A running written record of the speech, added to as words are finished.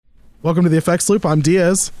Welcome to the Effects Loop. I'm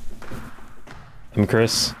Diaz. I'm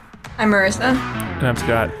Chris. I'm Marissa. And I'm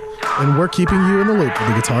Scott. And we're keeping you in the loop with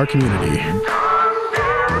the guitar community.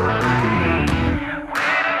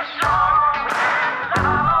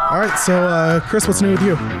 All right, so Chris, what's new with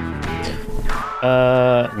you?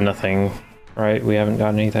 Nothing. Right? We haven't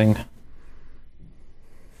got anything.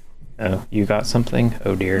 Oh, you got something?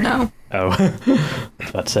 Oh dear. No. Oh. I was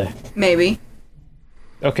about to say. Maybe.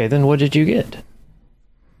 Okay, then what did you get?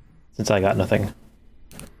 Since I got nothing.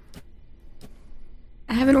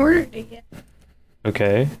 I haven't ordered it yet.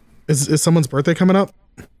 Okay. Is someone's birthday coming up?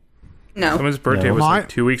 No. Someone's birthday was like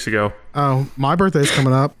 2 weeks ago. Oh, my birthday's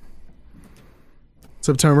coming up.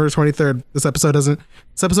 September 23rd. This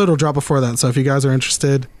episode will drop before that, so if you guys are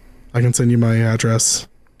interested, I can send you my address.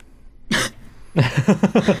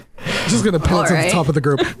 Just gonna pin it to the top of the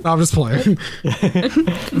group. No, I'm just playing.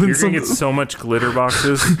 You're gonna get so much glitter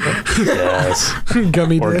boxes. Yes.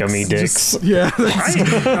 Gummy or dicks. gummy dicks. Yeah.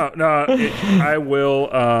 I will.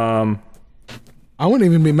 I wouldn't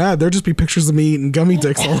even be mad. There'd just be pictures of me eating gummy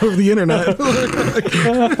dicks all over the internet.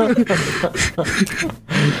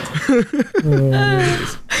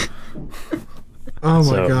 Oh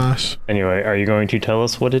my gosh. Anyway, are you going to tell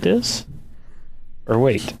us what it is? Or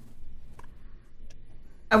wait?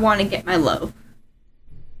 I want to get my loaf.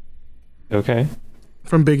 Okay.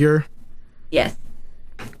 From Big Ear? Yes.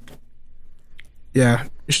 Yeah,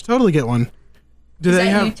 you should totally get one. Is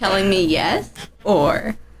that you telling me yes?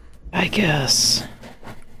 Or? I guess.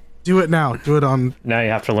 Do it now. Do it on... Now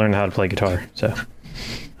you have to learn how to play guitar, so...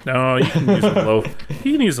 No, you can use a loaf.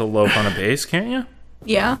 You can use a loaf on a bass, can't you?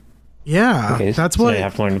 Yeah. Yeah, okay, that's so what... you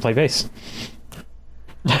have to learn to play bass.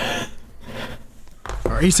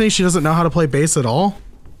 Are you saying she doesn't know how to play bass at all?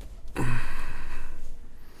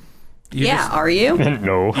 Are you?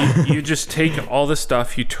 No. You just take all the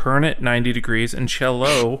stuff, you turn it 90 degrees, and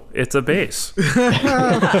cello, it's a bass.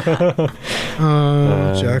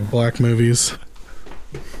 Jack Black movies.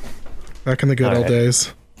 Back in the good old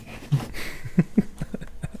days.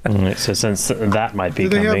 So since that might be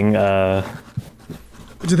coming... Do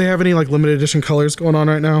they have any like limited edition colors going on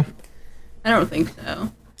right now? I don't think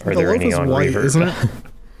so. Are there any on white, Reverb? Isn't it?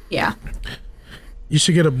 Yeah. You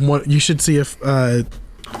should get you should see if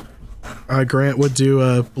Grant would do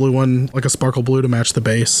a blue one, like a sparkle blue, to match the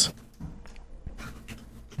bass.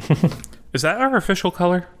 Is that our official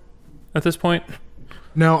color at this point?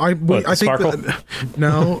 No, I think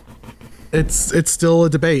no. It's still a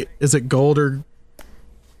debate. Is it gold or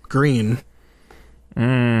green?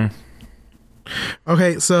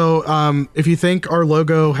 Okay, so if you think our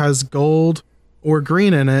logo has gold or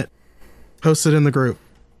green in it, post it in the group,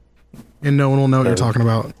 and no one will know what you're talking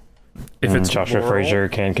about. If it's Joshua Frazier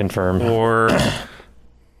can confirm. Or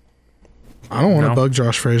I don't want to bug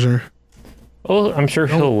Josh Frazier. Well, I'm sure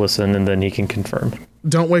he'll listen and then he can confirm.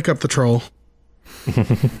 Don't wake up the troll.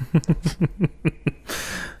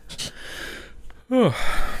 All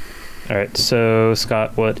right, so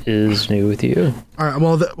Scott, what is new with you? All right,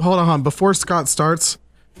 well, hold on. Before Scott starts,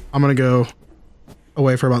 I'm going to go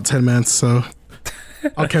away for about 10 minutes, so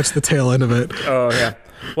I'll catch the tail end of it. Oh, yeah.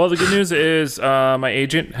 Well, the good news is my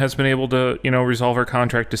agent has been able to, resolve our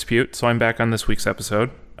contract dispute, so I'm back on this week's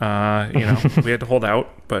episode. We had to hold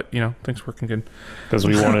out, but, things working good. Because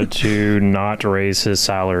we wanted to not raise his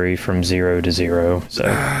salary from 0 to 0, so...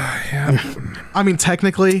 Yeah. I mean,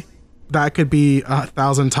 technically, that could be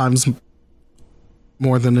 1,000 times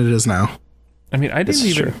more than it is now. I mean, I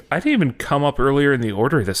didn't even come up earlier in the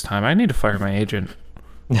order this time. I need to fire my agent.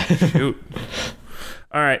 Shoot.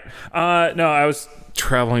 All right. No, I was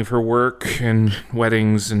traveling for work and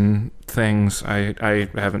weddings and things. I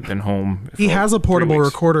haven't been home. He has a portable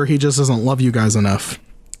recorder. He just doesn't love you guys enough.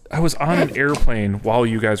 I was on an airplane while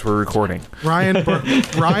you guys were recording. Ryan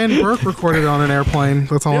Burke recorded on an airplane.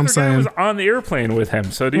 That's all I'm saying. I was on the airplane with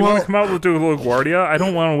him. So do you want to come out and do a LaGuardia? I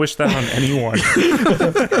don't want to wish that on anyone.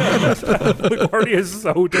 LaGuardia is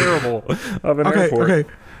so terrible of an airport. Okay.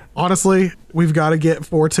 Honestly, we've got to get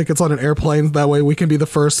 4 tickets on an airplane. That way we can be the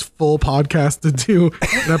first full podcast to do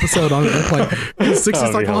an episode on an airplane. 60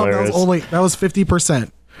 Second Hop, that was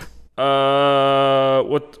 50%.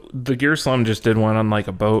 What the Gear Slum just did one on like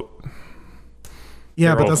a boat.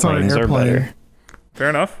 Yeah, but that's not an airplane. Fair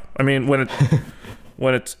enough. I mean, when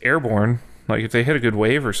it's airborne, like if they hit a good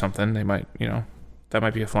wave or something, they might, that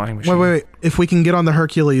might be a flying machine. Wait. If we can get on the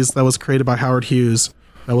Hercules that was created by Howard Hughes,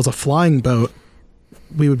 that was a flying boat,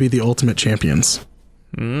 we would be the ultimate champions.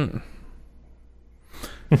 But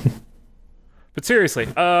seriously,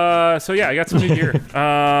 so yeah, I got some new gear.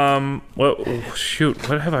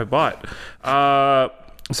 What have I bought?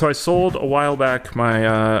 So I sold a while back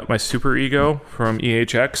my my Super Ego from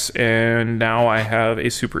EHX, and now I have a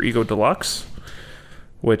Super Ego Deluxe,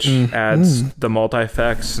 which adds the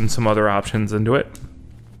multi-effects and some other options into it.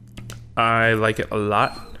 I like it a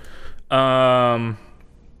lot. I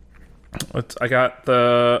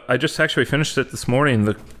just actually finished it this morning,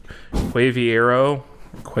 the Quaviaro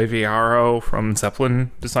from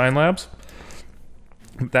Zeppelin Design Labs.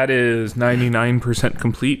 That is 99%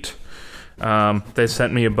 complete. They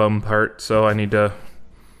sent me a bum part, so I need to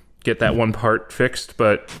get that one part fixed,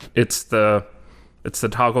 but it's the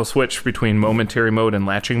toggle switch between momentary mode and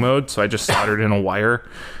latching mode, so I just soldered in a wire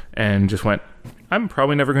and just went, I'm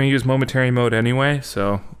probably never going to use momentary mode anyway,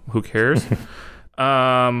 so who cares?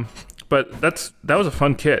 But that was a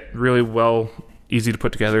fun kit, really well, easy to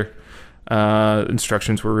put together.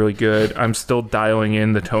 Instructions were really good. I'm still dialing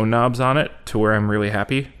in the tone knobs on it to where I'm really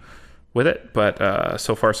happy with it, but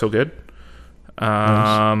so far so good.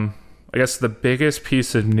 Nice. I guess the biggest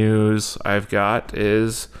piece of news I've got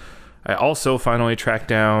is I also finally tracked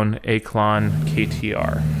down a Klon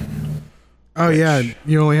KTR. Oh yeah,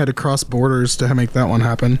 you only had to cross borders to make that one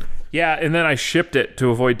happen. Yeah, and then I shipped it to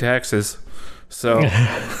avoid taxes. So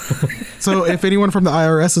So if anyone from the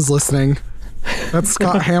IRS is listening, that's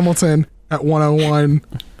Scott Hamilton at 101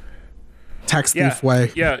 Tax Thief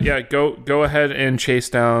Way. Yeah. Go ahead and chase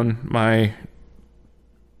down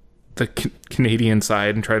the Canadian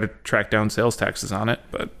side and try to track down sales taxes on it.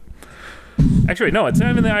 But actually, no, it's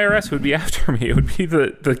not even the IRS who would be after me. It would be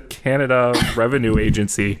the Canada Revenue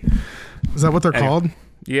Agency. Is that what they're called?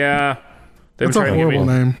 Yeah. That's a horrible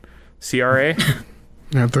name. CRA?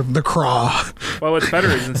 Yeah, the CRAW. Well, what's better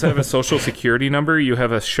is instead of a social security number, you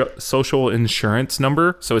have a social insurance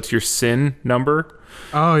number. So it's your SIN number.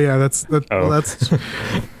 Oh yeah, that's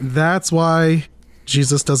why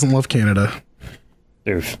Jesus doesn't love Canada.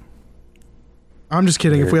 Oof. I'm just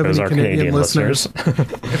kidding. If we have any Canadian listeners,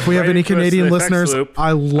 if we have any Canadian listeners,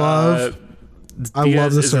 I love the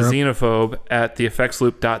syrup. Is a xenophobe at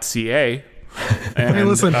theeffectsloop.ca. And, hey,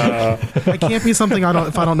 listen, it can't be something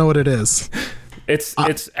if I don't know what it is. It's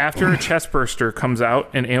after a chest burster comes out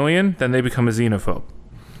an alien, then they become a xenophobe.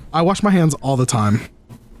 I wash my hands all the time.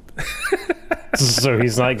 So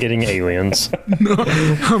he's not getting aliens. No,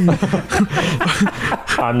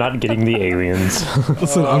 I'm not getting the aliens.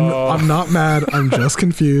 Listen, I'm not mad. I'm just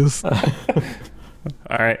confused. All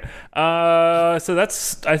right. So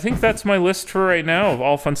I think that's my list for right now of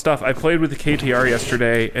all fun stuff. I played with the KTR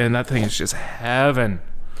yesterday, and that thing is just heaven.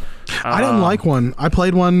 I didn't like one. I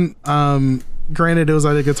played one. Granted, it was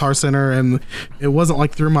at a Guitar Center, and it wasn't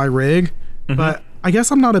like through my rig. But I guess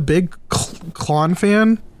I'm not a big Klon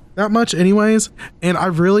fan that much, anyways. And I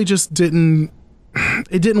really just didn't.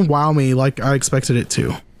 It didn't wow me like I expected it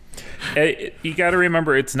to. You got to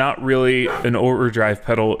remember, it's not really an overdrive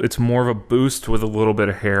pedal. It's more of a boost with a little bit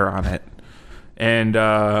of hair on it. And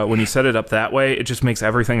when you set it up that way, it just makes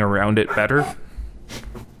everything around it better.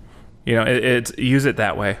 You know, it's use it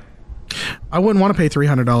that way. I wouldn't want to pay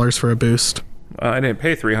 $300 for a boost. I didn't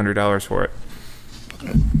pay $300 for it.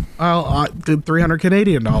 Well, $300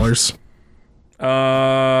 Canadian dollars.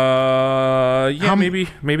 Yeah, maybe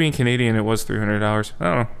in Canadian it was $300. I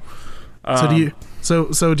don't know.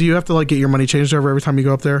 So do you have to like get your money changed over every time you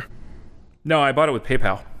go up there? No, I bought it with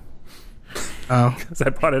PayPal. Oh, because I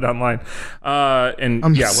bought it online.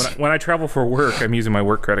 When I travel for work, I'm using my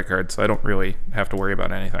work credit card, so I don't really have to worry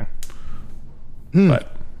about anything.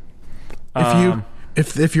 But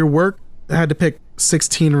if your work had to pick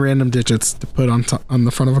 16 random digits to put on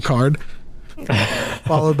the front of a card,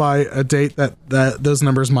 followed by a date that those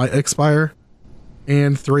numbers might expire,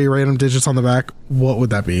 and 3 random digits on the back, what would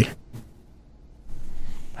that be?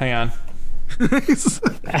 Hang on. It's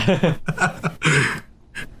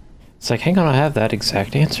like, hang on, I have that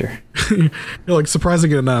exact answer. You're like,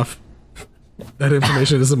 surprising enough, that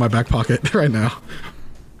information is in my back pocket right now.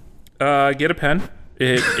 Get a pen.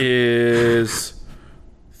 It is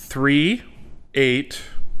 3, 8,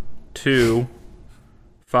 2,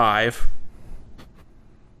 5,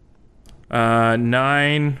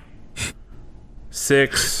 9,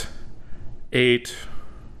 6, 8,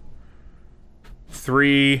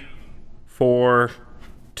 3, 4,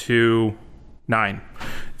 2, 9.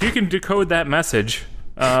 If you can decode that message,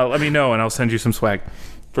 let me know and I'll send you some swag.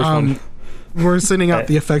 First one. We're sending out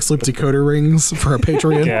the Effects Loop decoder rings for our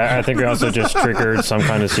Patreon. Yeah, I think we also just triggered some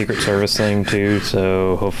kind of Secret Service thing too,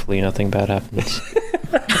 so hopefully nothing bad happens.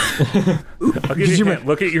 I'll give you a hint.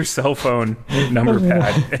 Look at your cell phone number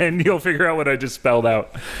pad and you'll figure out what I just spelled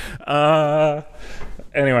out.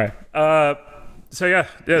 Anyway, So yeah,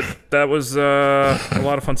 that was a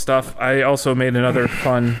lot of fun stuff. I also made another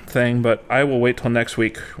fun thing, but I will wait till next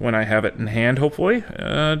week when I have it in hand, hopefully,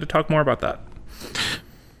 to talk more about that.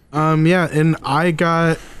 Yeah, and I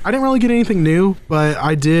didn't really get anything new, but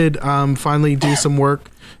I did finally do some work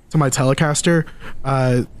to my Telecaster.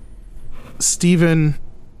 Steven,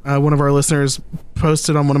 one of our listeners,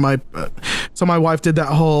 posted on one of my so my wife did that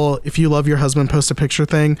whole "if you love your husband, post a picture"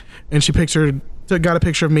 thing, and she got a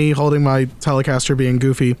picture of me holding my Telecaster being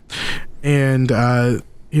goofy, and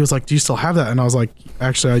he was like, "Do you still have that?" And I was like,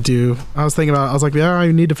 "Actually, I do." I was thinking about it. I was like, "Yeah,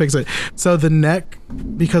 I need to fix it." So the neck,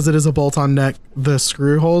 because it is a bolt-on neck, the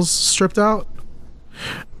screw holes stripped out,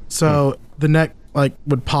 so the neck like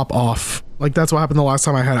would pop off. Like that's what happened the last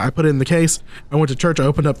time I had it. I put it in the case. I went to church. I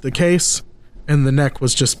opened up the case, and the neck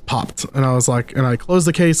was just popped. And I was like, and I closed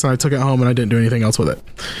the case and I took it home and I didn't do anything else with it.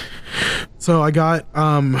 So I got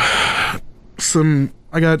my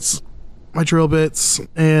drill bits,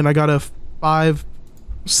 and I got a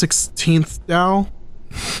 5/16 dowel.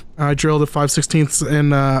 I drilled a 5/16,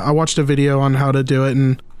 and I watched a video on how to do it,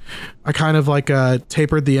 and I kind of like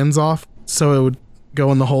tapered the ends off so it would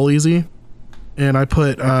go in the hole easy. And I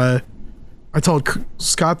put I told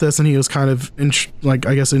Scott this, and he was kind of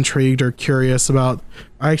intrigued or curious about.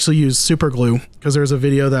 I actually used super glue because there's a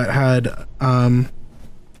video that had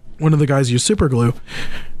one of the guys use super glue,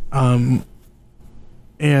 and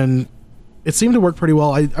it seemed to work pretty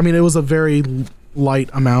well. I mean, it was a very light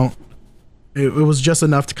amount. It was just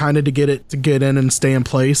enough to kind of to get it to get in and stay in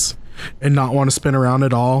place and not want to spin around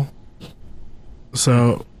at all.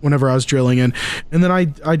 So whenever I was drilling in, and then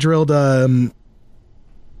I drilled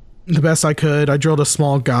the best I could. I drilled a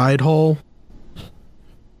small guide hole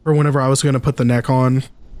for whenever I was going to put the neck on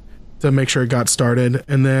to make sure it got started,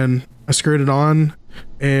 and then I screwed it on,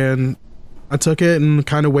 and I took it and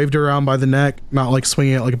kind of waved it around by the neck, not like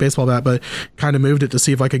swinging it like a baseball bat, but kind of moved it to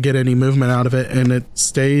see if I could get any movement out of it, and it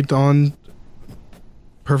stayed on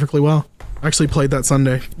perfectly well. I actually played that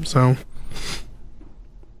Sunday, so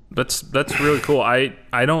that's really cool. I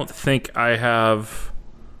don't think I have.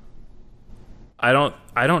 I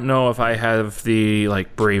don't know if I have the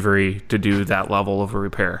like bravery to do that level of a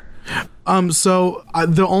repair. So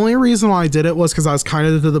the only reason why I did it was because I was kind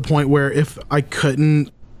of to the point where if I couldn't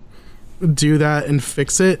do that and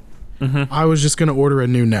fix it, I was just going to order a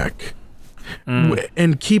new neck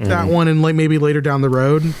and keep that one, and like maybe later down the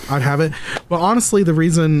road I'd have it. But honestly, the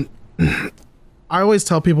reason I always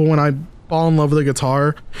tell people when I fall in love with a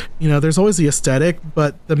guitar, there's always the aesthetic,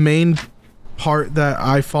 but the main part that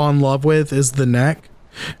I fall in love with is the neck,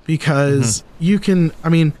 because you can, I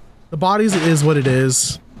mean, the body is what it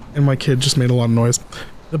is, and my kid just made a lot of noise.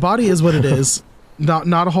 The body is what it is.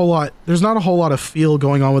 Not a whole lot. There's not a whole lot of feel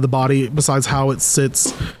going on with the body besides how it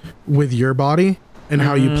sits with your body and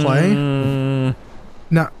how you play.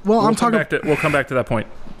 Now, we'll come back to that point.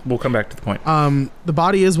 We'll come back to the point. The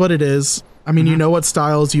body is what it is. I mean, you know what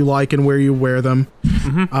styles you like and where you wear them.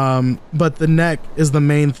 But the neck is the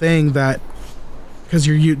main thing that, because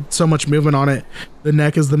you're so much movement on it, the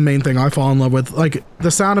neck is the main thing I fall in love with. Like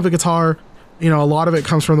the sound of a guitar, a lot of it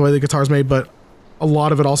comes from the way the guitar is made, but a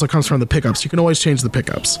lot of it also comes from the pickups. You can always change the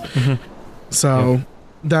pickups. So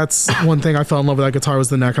that's one thing I fell in love with that guitar was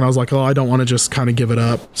the neck, and I was like, oh, I don't want to just kind of give it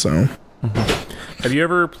up. So have you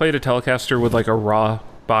ever played a Telecaster with like a raw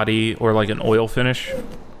body or like an oil finish?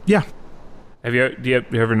 Yeah. Do you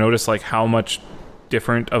ever notice like how much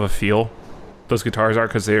different of a feel those guitars are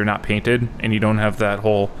because they're not painted and you don't have that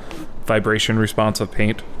whole vibration response of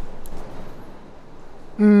paint?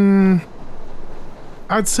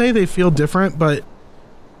 I'd say they feel different, but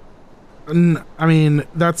I mean,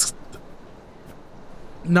 that's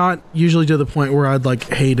not usually to the point where I'd like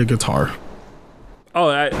hate a guitar. Oh,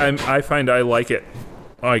 I find I like it.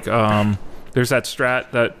 Like, there's that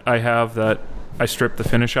Strat that I have that I stripped the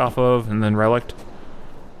finish off of and then reliced.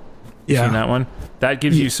 You seen that one? That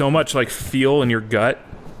gives you so much like feel in your gut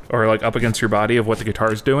or like up against your body of what the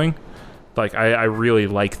guitar is doing. Like I really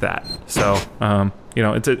like that. So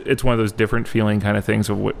it's one of those different feeling kind of things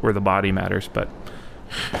of where the body matters. But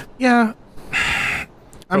yeah,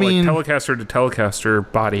 I mean, like Telecaster to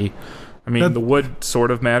Telecaster body. I mean, the wood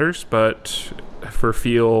sort of matters, but for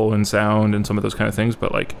feel and sound and some of those kind of things.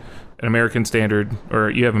 But like an American Standard, or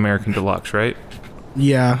you have American Deluxe, right?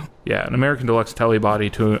 Yeah. Yeah, an American Deluxe Tele body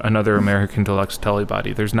to another American Deluxe Tele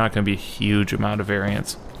body. There's not going to be a huge amount of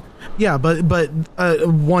variance. Yeah, but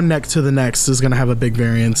one neck to the next is going to have a big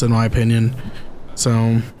variance, in my opinion.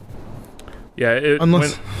 So yeah,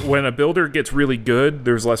 when a builder gets really good,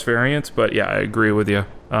 there's less variance. But yeah, I agree with you.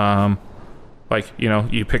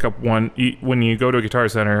 You pick up one when you go to a Guitar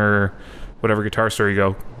Center or whatever guitar store you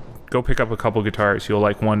go. go pick up a couple guitars. You'll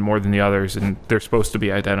like one more than the others, and they're supposed to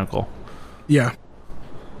be identical. Yeah.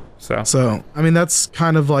 So I mean, that's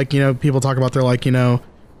kind of like, people talk about, they're like,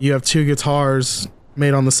 you have two guitars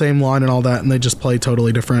made on the same line and all that, and they just play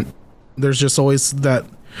totally different. There's just always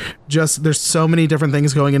there's so many different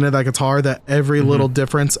things going into that guitar that every little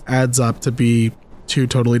difference adds up to be two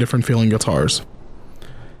totally different feeling guitars.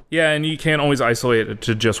 Yeah, and you can't always isolate it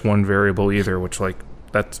to just one variable either, which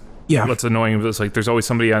that's what's annoying. It's like there's always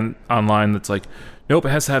somebody online that's like, nope, it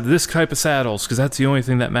has to have this type of saddles because that's the only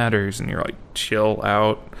thing that matters, and you're like, chill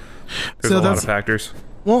out. There's a lot of factors.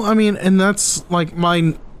 Well, I mean, and that's like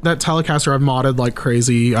that Telecaster I've modded like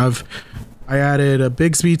crazy. I added a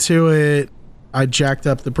Bigsby to it. I jacked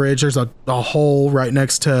up the bridge. There's a hole right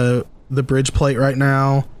next to the bridge plate right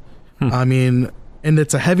now. I mean, and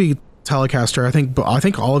it's a heavy Telecaster. I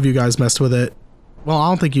think all of you guys messed with it. Well, I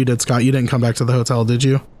don't think you did, Scott. You didn't come back to the hotel, did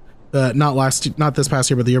you? Not this past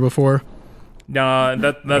year, but the year before. No,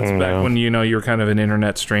 that's back when you were kind of an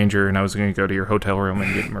internet stranger, and I was going to go to your hotel room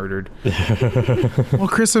and get murdered. Well,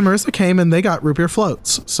 Chris and Marissa came and they got root beer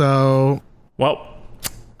floats. So, well,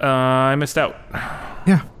 I missed out.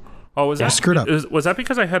 Yeah. Oh, was that screwed up? Was that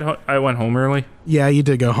because I went home early? Yeah, you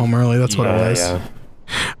did go home early. That's what it was.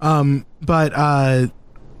 Yeah. But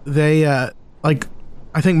they like,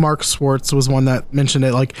 I think Mark Swartz was one that mentioned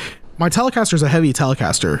it. Like, my Telecaster is a heavy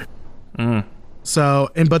Telecaster. So,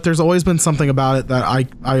 but there's always been something about it that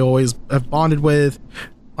I always have bonded with.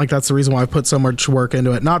 Like, that's the reason why I put so much work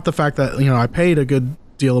into it. Not the fact that, I paid a good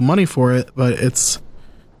deal of money for it, but it's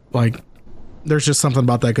like, there's just something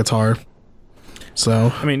about that guitar.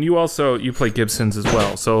 So, I mean, you play Gibsons as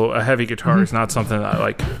well. So a heavy guitar is not something that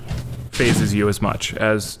like phases you as much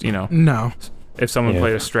as, No. If someone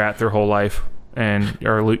played a Strat their whole life and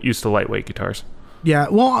are used to lightweight guitars. Yeah,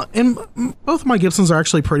 well, and both of my Gibsons are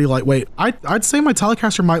actually pretty lightweight. I'd say my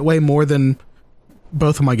Telecaster might weigh more than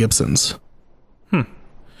both of my Gibsons.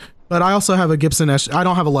 But I also have a Gibson I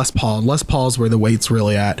don't have a Les Paul. Les Paul's where the weight's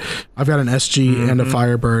really at. I've got an SG and a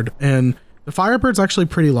Firebird, and the Firebird's actually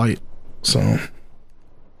pretty light. So,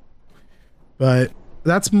 but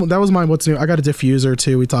that was my what's new. I got a diffuser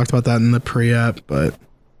too. We talked about that in the pre-app, but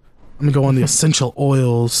I'm gonna go on the essential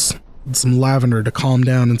oils, and some lavender to calm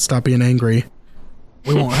down and stop being angry.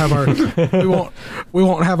 We won't have our we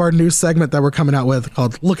won't have our new segment that we're coming out with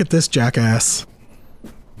called "Look at This Jackass."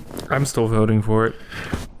 I'm still voting for it.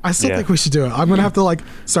 I still think we should do it. I'm gonna have to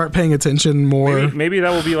start paying attention more. Maybe that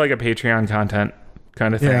will be like a Patreon content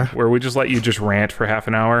kind of thing where we just let you just rant for half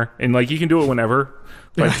an hour, and you can do it whenever.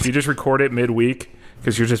 You just record it midweek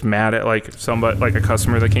because you're just mad at somebody, like a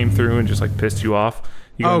customer that came through and just pissed you off.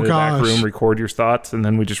 You go to the back room, record your thoughts, and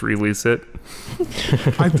then we just release it.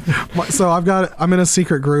 I'm in a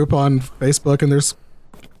secret group on Facebook, and it's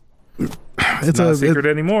not a secret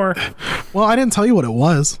anymore. Well, I didn't tell you what it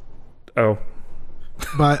was. Oh.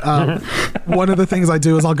 But one of the things I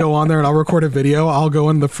do is I'll go on there and I'll record a video. I'll go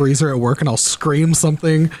in the freezer at work and I'll scream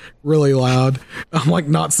something really loud. I'm like,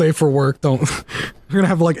 not safe for work. We're gonna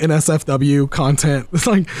have NSFW content. It's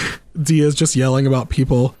like Dia's just yelling about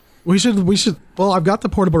people. We should. Well, I've got the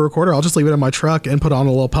portable recorder. I'll just leave it in my truck and put on a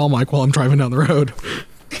little PAL mic while I'm driving down the road.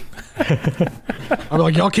 I'm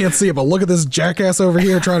like, y'all can't see it, but look at this jackass over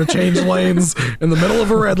here trying to change lanes in the middle of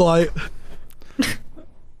a red light.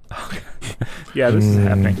 Yeah, this is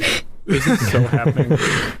happening. This is so happening.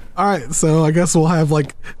 All right, so I guess we'll have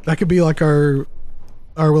that could be our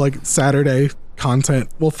Saturday content.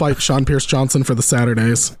 We'll fight Sean Pierce Johnson for the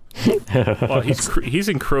Saturdays. Well, he's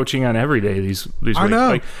encroaching on every day these weeks. I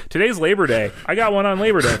know. Today's Labor Day. I got one on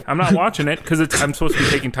Labor Day. I'm not watching it because I'm supposed to be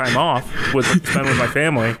taking time off spend with my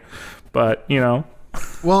family. But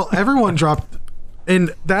well, everyone dropped,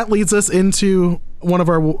 and that leads us into one of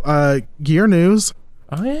our gear news.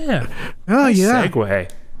 Oh yeah. Oh nice yeah.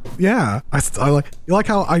 Segue. Yeah, I like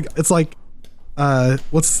how it's like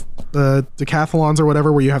what's the decathlons or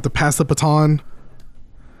whatever where you have to pass the baton.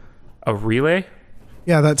 A relay?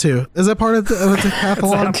 Yeah, that too. Is that part of the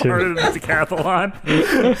decathlon? It's not part of the decathlon.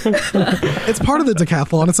 It's part of the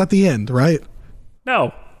decathlon. It's at the end, right?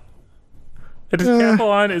 No. A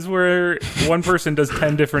decathlon is where one person does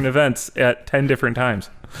 10 different events at 10 different times.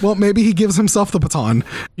 Well, maybe he gives himself the baton.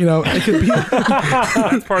 It could be.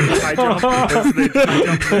 That's part of the high jump. They high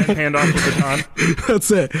jump and hand off the baton. That's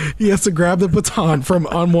it. He has to grab the baton from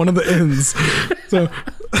on one of the ends. So,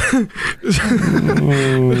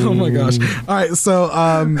 oh my gosh! All right, so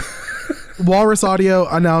Walrus Audio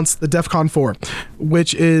announced the DEF CON 4,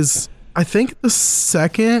 which is I think the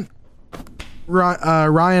second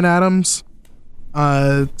Ryan Adams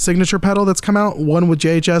signature pedal that's come out. One with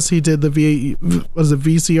JHS, he did the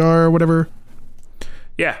VCR or whatever.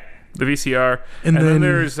 Yeah, the VCR, and then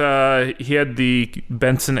there's he had the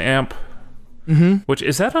Benson amp, which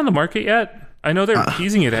is that on the market yet? I know they're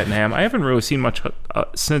teasing it at NAMM. I haven't really seen much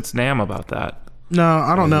since NAMM about that. No,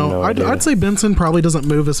 I don't know. No I'd say Benson probably doesn't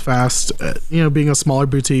move as fast, being a smaller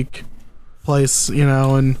boutique place, and I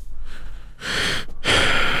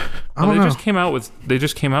don't know. They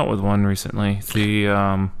just came out with one recently.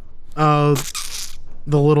 The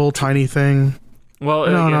little tiny thing. Well,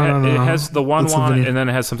 it has the one, and then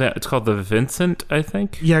it has something. It's called the Vincent, I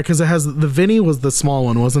think. Yeah, because it has the Vinny was the small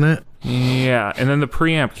one, wasn't it? Yeah, and then the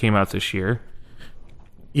preamp came out this year.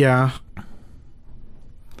 Yeah.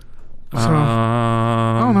 So,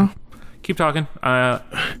 I don't know. Keep talking.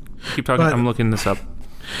 I'm looking this up.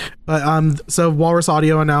 But so Walrus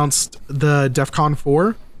Audio announced the DEFCON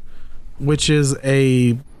 4, which is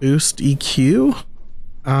a boost EQ.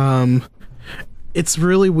 It's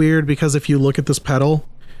really weird because if you look at this pedal,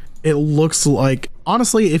 it looks like,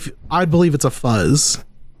 honestly, if I'd believe it's a fuzz,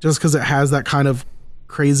 just because it has that kind of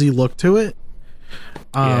crazy look to it.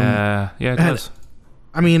 It does.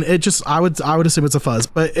 I mean, I would assume it's a fuzz,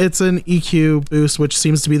 but it's an EQ boost, which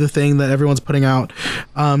seems to be the thing that everyone's putting out.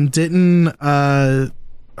 It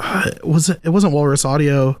wasn't Walrus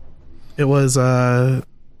Audio. It was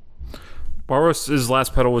Walrus's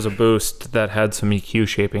last pedal was a boost that had some EQ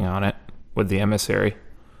shaping on it with the emissary.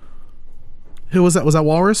 Who was that? Was that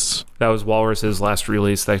Walrus? That was Walrus's last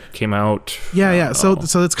release that came out. Yeah. So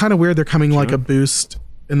it's kind of weird. They're coming like a boost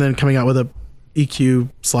and then coming out with a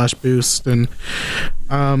EQ/boost, and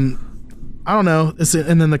I don't know.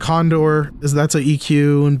 And then the Condor that's a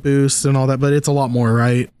EQ and boost and all that, but it's a lot more,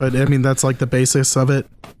 right? But I mean, that's like the basis of it.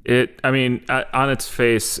 On its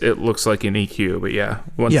face, it looks like an EQ, but yeah,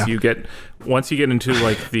 once you get into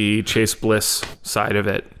like the Chase Bliss side of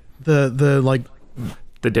it, the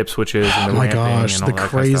dip switches and the oh my gosh, and all the that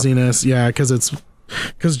craziness. Kind of stuff.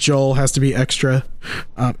 Because Joel has to be extra,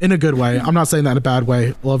 in a good way. I'm not saying that in a bad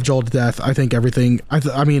way. Love Joel to death. I think everything.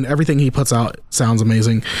 I mean, everything he puts out sounds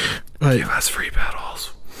amazing. But give us free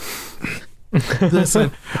pedals.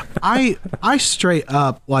 Listen, I straight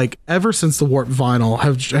up, like, ever since the Warp vinyl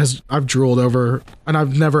I've drooled over, and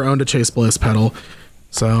I've never owned a Chase Bliss pedal.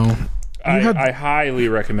 So I highly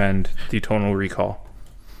recommend the Tonal Recall.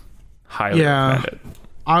 Highly recommend it.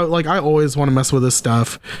 I always want to mess with this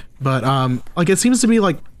stuff, but it seems to be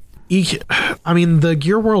like the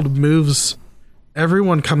Gear World moves.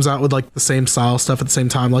 Everyone comes out with like the same style stuff at the same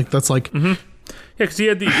time. Like that's like yeah, because you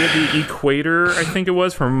had the Equator, I think it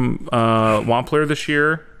was from Wampler this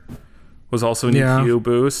year, was also an EQ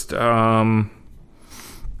boost.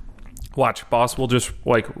 Watch, Boss will just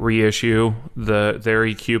like reissue their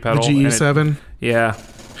EQ pedal. The GE7. Yeah,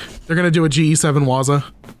 they're gonna do a GE7 Waza.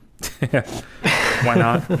 Yeah. Why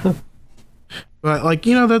not? But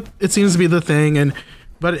that it seems to be the thing,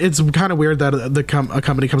 but it's kind of weird that a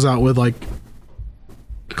company comes out with like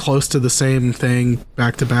close to the same thing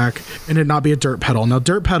back to back, and it not be a dirt pedal. Now,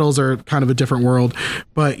 dirt pedals are kind of a different world,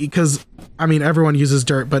 but because everyone uses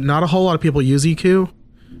dirt, but not a whole lot of people use EQ.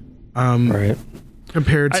 Right.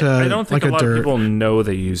 Compared to I don't think like a lot dirt. of people know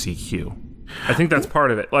they use EQ. I think that's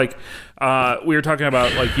part of it. Like we were talking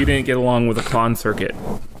about, like you didn't get along with the Klon circuit.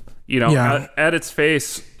 At its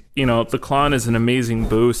face, the Klon is an amazing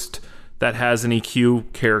boost that has an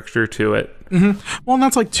EQ character to it. Mm-hmm. Well, and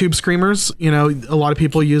that's like Tube Screamers. A lot of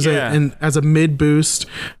people use it as a mid boost,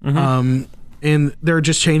 and they're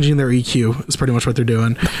just changing their EQ. Is pretty much what they're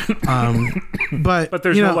doing. But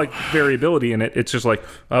there's no like variability in it. It's just like,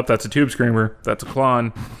 that's a Tube Screamer. That's a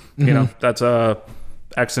Klon. That's a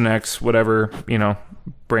X and X whatever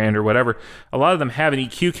brand or whatever. A lot of them have an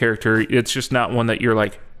EQ character. It's just not one that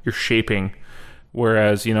you're shaping,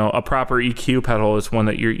 whereas a proper EQ pedal is one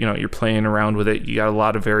that you're playing around with it. You got a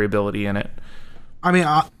lot of variability in it. I mean,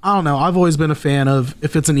 I don't know. I've always been a fan of,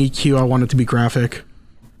 if it's an EQ, I want it to be graphic.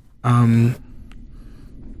 Do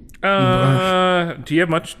you have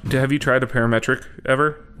much? Have you tried a parametric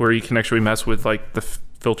ever, where you can actually mess with like the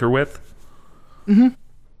filter width? Mm-hmm.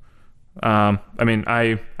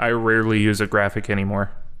 I rarely use a graphic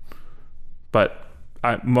anymore, but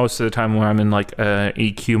most of the time when I'm in like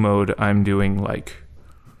EQ mode, I'm doing like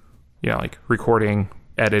recording,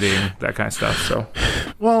 editing, that kind of stuff. So,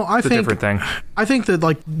 well, I think different thing. I think that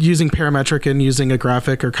like using parametric and using a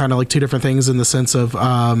graphic are kind of like two different things in the sense of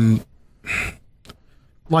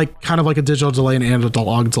like kind of like a digital delay and an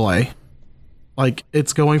analog delay. Like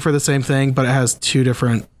it's going for the same thing, but it has two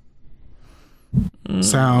different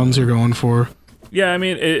sounds you're going for. Yeah,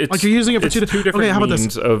 it's like you're using it for two different okay, how about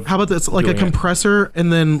means this? How about this? Like a compressor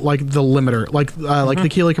and then like the limiter, like the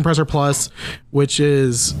Keeley Compressor Plus, which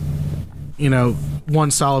is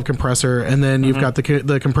one style of compressor, and then you've got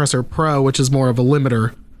the compressor Pro, which is more of a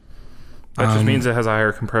limiter. That just means it has a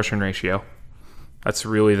higher compression ratio. That's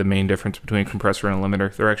really the main difference between a compressor and a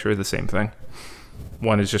limiter. They're actually the same thing.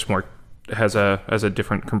 One is just more has a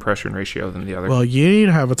different compression ratio than the other. Well, you need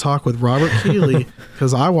to have a talk with Robert Keeley,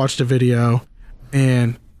 because I watched a video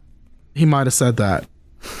and he might have said that.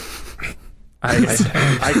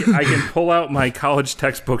 I can pull out my college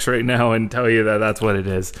textbooks right now and tell you that that's what it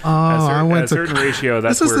is. Oh, I went to certain ratio.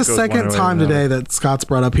 That's this is where the it goes second one way time or another. today that Scott's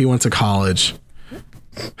brought up he went to college.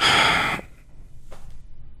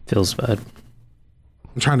 Feels bad.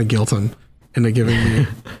 I'm trying to guilt him into giving me.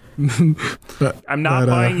 I'm not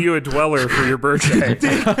buying you a dweller for your birthday.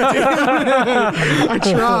 I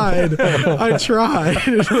tried.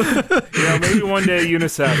 Maybe one day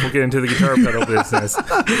UNICEF will get into the guitar pedal business.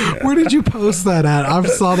 Where did you post that at? I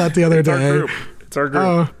saw that the other day. It's our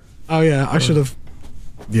group. Oh yeah. I should have.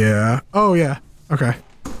 Yeah. Oh yeah. Okay.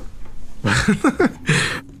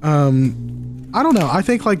 I don't know. I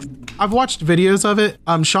think like I've watched videos of it.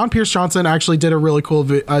 Sean Pierce Johnson actually did a really cool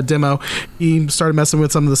demo. He started messing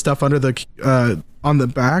with some of the stuff under the on the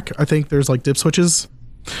back. I think there's like dip switches.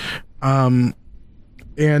 I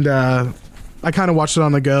kind of watched it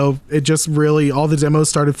on the go. It just really all the demos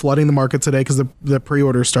started flooding the market today because the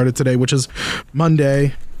pre-order started today, which is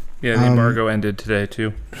Monday. Yeah, the embargo ended today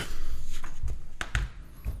too.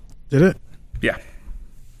 Did it? Yeah.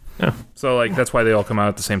 So like that's why they all come out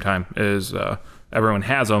at the same time. Is everyone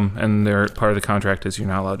has them, and they're part of the contract is you're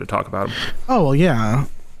not allowed to talk about them. Oh well, yeah.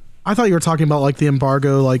 I thought you were talking about like the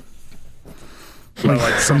embargo, like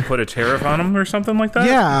some put a tariff on them or something like that.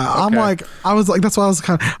 Yeah, okay. I was like, that's why I was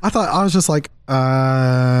I was just like,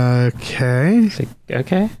 okay,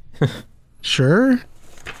 Okay. sure.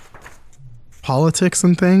 Politics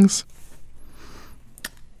and things.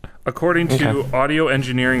 According to Audio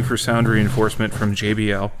Engineering for Sound Reinforcement from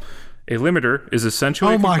JBL, a limiter is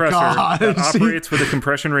essentially a compressor that operates with a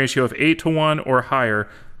compression ratio of 8-to-1 or higher.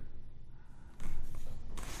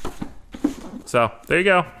 So, there you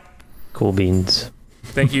go. Cool beans.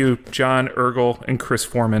 Thank you, John Ergel and Chris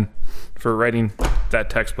Foreman, for writing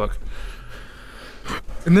that textbook.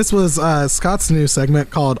 And this was Scott's new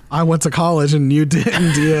segment called "I Went to College and You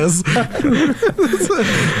Didn't." Diaz. I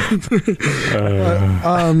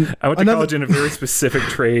went to college in a very specific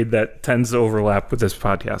trade that tends to overlap with this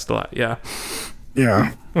podcast a lot. Yeah.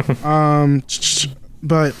 Yeah.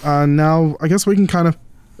 But now I guess we can kind of.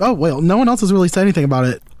 Oh well, no one else has really said anything about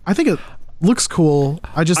it. I think it looks cool.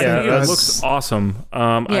 I think it looks awesome.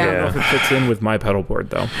 I don't know if it fits in with my pedal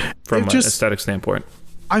board though, from an aesthetic standpoint.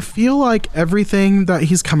 I feel like everything that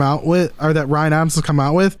he's come out with, or that Ryan Adams has come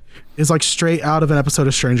out with, is like straight out of an episode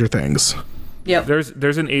of Stranger Things. Yep.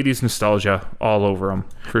 There's an 80s nostalgia all over him,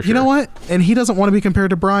 for sure. You know what? And he doesn't want to be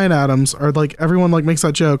compared to Bryan Adams, or like everyone like makes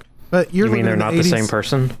that joke. But you mean they're not the same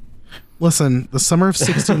person? Listen, the summer of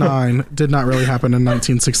 '69 did not really happen in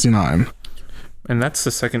 1969. And that's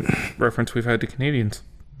the second reference we've had to Canadians.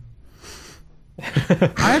 I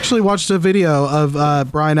actually watched a video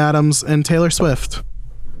of Bryan Adams and Taylor Swift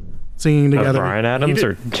singing together. Bryan Adams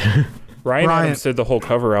or Ryan Adams did the whole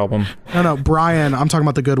cover album. No, Brian. I'm talking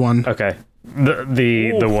about the good one. Okay,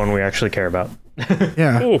 the one we actually care about.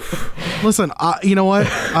 Yeah. Oof. Listen, you know what?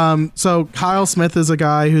 So Kyle Smith is a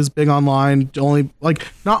guy who's big online.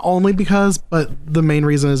 Not only because, but the main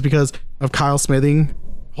reason is because of Kyle Smithing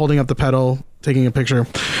holding up the pedal, taking a picture.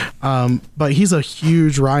 But he's a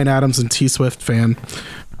huge Ryan Adams and T Swift fan.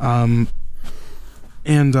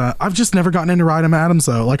 And I've just never gotten into Ryan Adams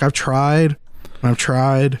though. Like I've tried, and I've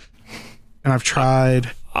tried, and I've tried,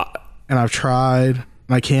 and I've tried,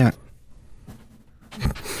 and I can't.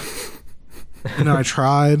 And then I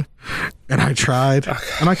tried, and I tried,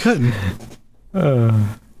 and I couldn't.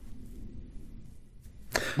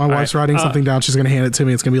 My wife's writing something down. She's gonna hand it to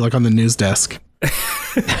me. It's gonna be like on the news desk.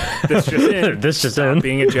 This just in.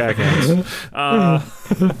 Being a jackass.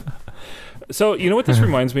 So you know what this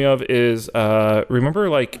reminds me of is remember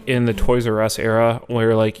like in the Toys R Us era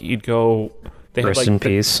where like you'd go. They Rest had, like, in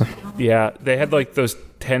peace. Yeah, they had like those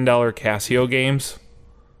 $10 Casio games.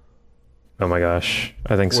 Oh my gosh,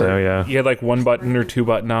 I think so. Yeah, you had like 1 button or 2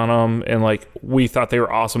 button on them, and like we thought they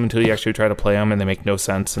were awesome until you actually try to play them, and they make no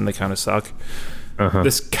sense and they kind of suck.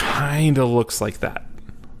 This kind of looks like that.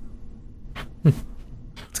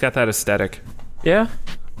 It's got that aesthetic. Yeah.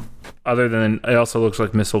 Other than it also looks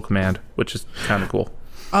like Missile Command, which is kind of cool.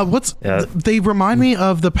 They remind me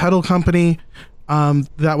of the pedal company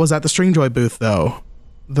that was at the Stringjoy booth though.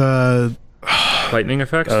 The Lightning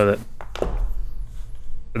Effects. Are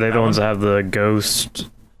they the ones that have the ghost?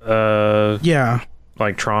 Yeah.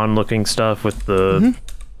 Like Tron looking stuff with the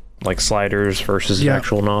like sliders versus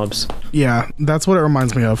actual knobs. Yeah, that's what it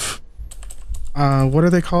reminds me of. What are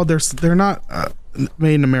they called? They're not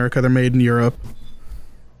made in America. They're made in Europe.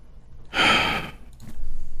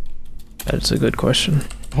 That's a good question.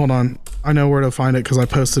 Hold on. I know where to find it because I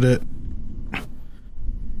posted it.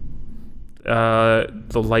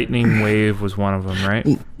 The Lightning Wave was one of them, right?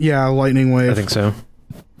 Yeah, Lightning Wave. I think so.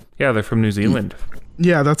 Yeah, they're from New Zealand.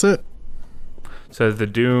 Yeah, that's it. So the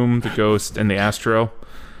Doom, the Ghost, and the Astro.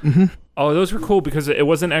 Mm-hmm. Oh, those were cool because it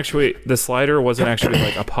wasn't actually, the slider wasn't actually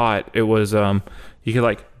like a pot. It was, you could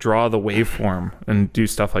like draw the waveform and do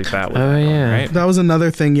stuff like that. With right? That was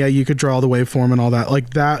another thing. Yeah, you could draw the waveform and all that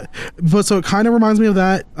like that. But so it kind of reminds me of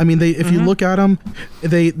that. I mean, if you look at them,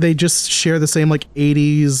 they just share the same like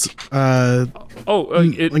 80s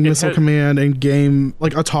Missile Command and game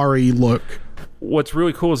like Atari look. What's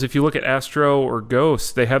really cool is if you look at Astro or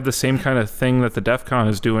Ghost, they have the same kind of thing that the DEF CON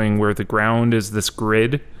is doing where the ground is this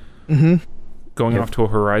grid going off to a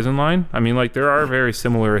horizon line. I mean, like, there are very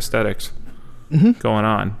similar aesthetics going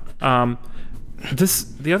on.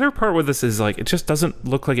 The other part with this is, like, it just doesn't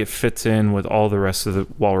look like it fits in with all the rest of the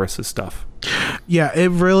Walrus's stuff. Yeah, it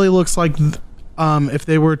really looks like if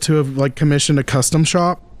they were to have, like, commissioned a custom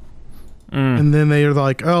shop and then they're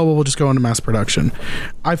like, oh, well, we'll just go into mass production.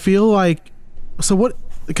 I feel like... So what...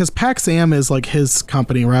 Because Pax Am is, like, his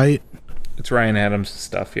company, right? It's Ryan Adams'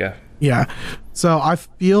 stuff, yeah. Yeah. So I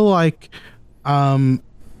feel like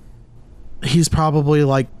he's probably,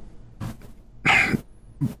 like...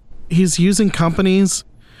 He's using companies,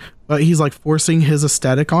 but he's, like, forcing his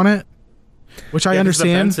aesthetic on it, which I understand.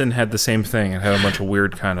 The Benson had the same thing. It had a bunch of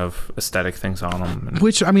weird kind of aesthetic things on them.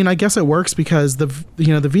 Which, I mean, I guess it works because the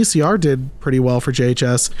VCR did pretty well for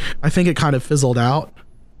JHS. I think it kind of fizzled out.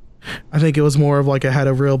 I think it was more of like it had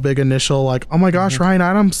a real big initial like, oh my gosh, Ryan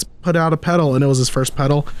Adams put out a pedal, and it was his first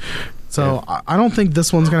pedal. So I don't think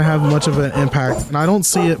this one's going to have much of an impact, and I don't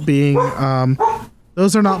see it being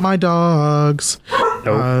those are not my dogs.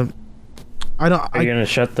 Nope. Are you going to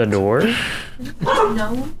shut the door?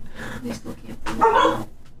 No. They still can't. All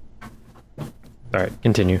right,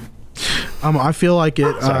 continue. I feel like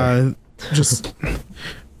it just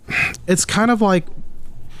it's kind of like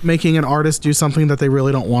making an artist do something that they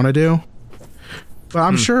really don't want to do. But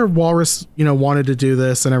I'm sure Walrus, wanted to do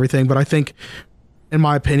this and everything, but I think in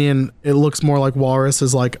my opinion, it looks more like Walrus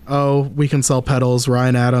is like, oh, we can sell pedals,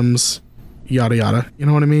 Ryan Adams, yada yada. You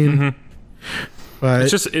know what I mean? Mm-hmm.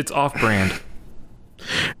 But it's off-brand.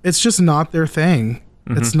 It's just not their thing.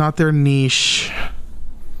 Mm-hmm. It's not their niche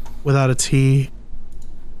without a T.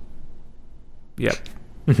 Yep.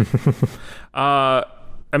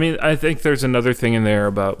 I mean, I think there's another thing in there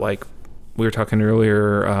about, like, we were talking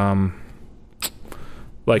earlier,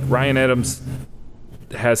 like, Ryan Adams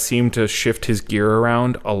has seemed to shift his gear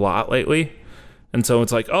around a lot lately. And so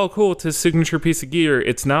it's like, oh, cool, it's his signature piece of gear.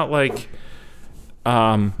 It's not like,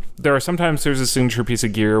 there's a signature piece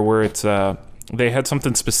of gear where it's, they had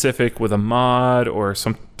something specific with a mod or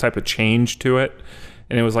some type of change to it.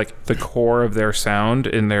 And it was, like, the core of their sound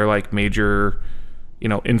in their, like, major...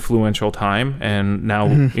 influential time, and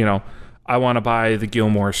now I want to buy the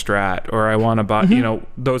Gilmore Strat, or I want to buy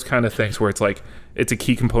those kind of things where it's like it's a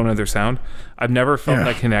key component of their sound. I've never felt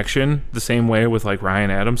that connection the same way with like Ryan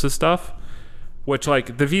Adams' stuff, which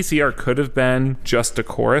like the VCR could have been just a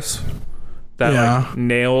chorus that like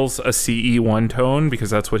nails a CE one tone because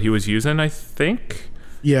that's what he was using, I think.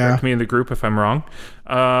 Correct me in the group if I'm wrong.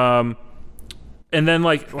 And then,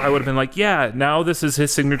 like, I would have been like, yeah, now this is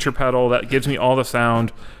his signature pedal that gives me all the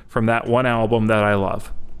sound from that one album that I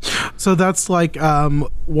love. So that's like,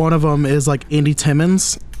 one of them is like Andy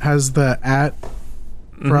Timmons has the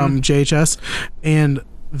from JHS. And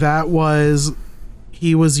that was,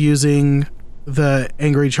 he was using the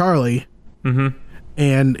Angry Charlie. Mm-hmm.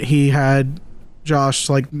 And he had Josh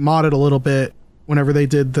like modded a little bit whenever they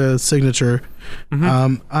did the signature.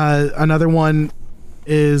 Mm-hmm. Another one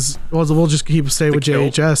is we'll just stay with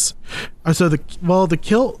JHS. So the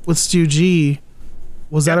kilt with Stu G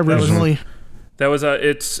was that originally? That was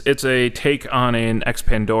it's a take on an Ex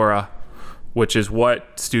Pandora, which is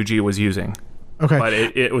what Stu G was using. Okay, but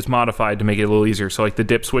it was modified to make it a little easier. So like the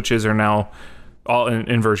dip switches are now all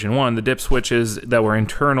in version 1. The dip switches that were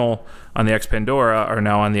internal on the Ex Pandora are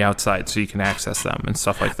now on the outside, so you can access them and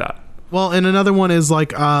stuff like that. Well, and another one is like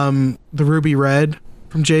the Ruby Red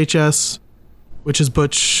from JHS, which is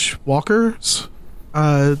Butch Walker's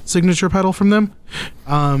signature pedal from them,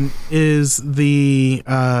 is the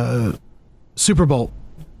Superbolt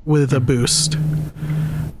with a boost.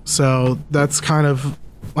 So that's kind of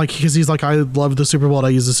like, because he's like, I love the Superbolt, I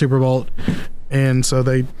use the Superbolt, and so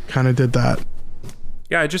they kind of did that.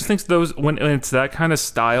 Yeah, I just think those when it's that kind of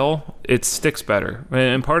style, it sticks better,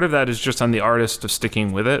 and part of that is just on the artist of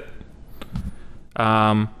sticking with it.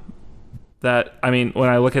 That I mean, when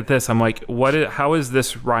I look at this, I'm like, how is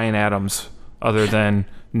this Ryan Adams other than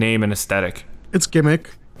name and aesthetic? It's gimmick.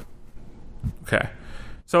 Okay.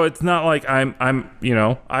 So it's not like I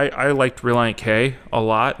liked Relient K a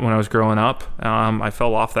lot when I was growing up. I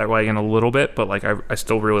fell off that wagon a little bit, but like I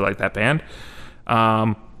still really like that band.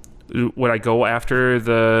 Would I go after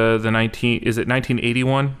the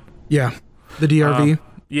 1981? Yeah, the DRV.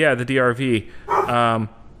 Yeah, the DRV. I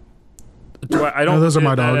don't. No, those are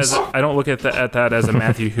my dogs. I don't look at that as a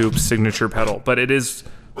Matthew Hoops signature pedal, but it is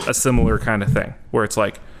a similar kind of thing where it's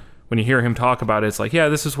like, when you hear him talk about it, it's like, yeah,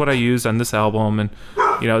 this is what I used on this album, and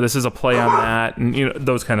this is a play on that, and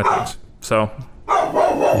those kind of things. So,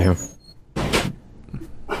 Yeah.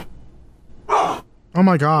 Oh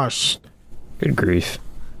my gosh. Good grief.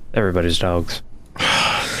 Everybody's dogs.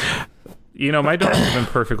 my dogs have been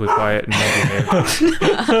perfectly quiet and I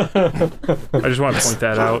just want to point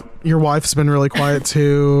that out. Your wife's been really quiet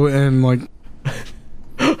too, and like.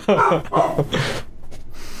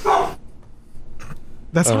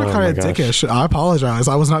 That sounded kind of dickish. I apologize.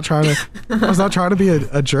 I was not trying to be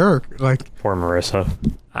a jerk. Like, Poor Marissa.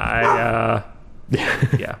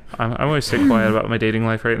 Yeah, I'm always stay quiet about my dating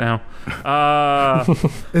life right now.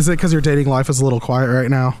 Is it because your dating life is a little quiet right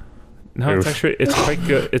now? No, it's quite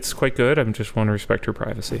good. It's quite good. I just want to respect her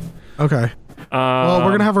privacy. Okay. Well,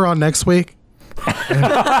 we're gonna have her on next week. And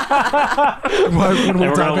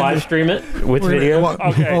we're gonna live stream it with video.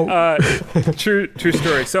 Okay. True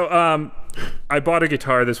story. So, I bought a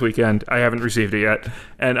guitar this weekend. I haven't received it yet.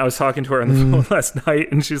 And I was talking to her on the phone last night,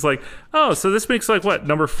 and she's like, oh, so this makes like what,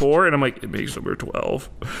 number 4? And I'm like, it makes number 12.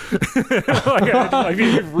 I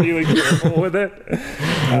be really careful with it.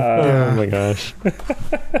 Oh my gosh.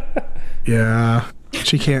 Yeah.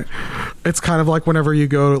 She can't. It's kind of like whenever you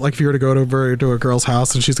go, like if you were to go to a girl's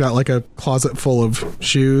house and she's got like a closet full of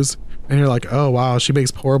shoes, and you're like, oh wow, she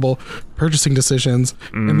makes horrible purchasing decisions.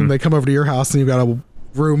 And then they come over to your house and you've got a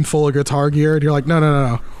room full of guitar gear, and you're like,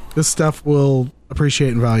 no, this stuff will appreciate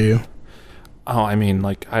in value. Oh, I mean,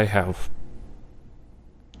 like, I have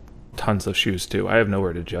tons of shoes too. I have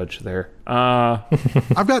nowhere to judge there.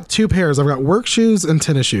 I've got 2 pairs. I've got work shoes and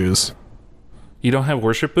tennis shoes. You don't have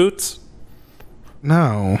worship boots?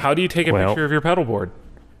 No. How do you take a picture of your pedal board?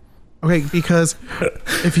 Okay, because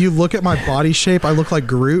if you look at my body shape, I look like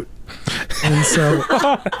Groot. And so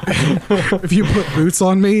if you put boots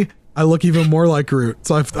on me, I look even more like Groot.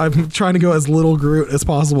 So I'm trying to go as little Groot as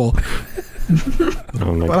possible.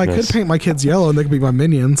 Oh my but I could paint my kids yellow and they could be my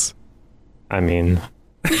minions. I mean,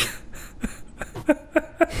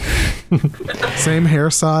 same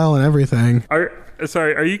hairstyle and everything. Are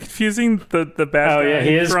you confusing the bad? Oh yeah,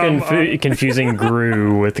 he is confusing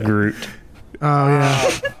Gru with Groot. Oh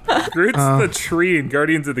yeah, Groot's the tree in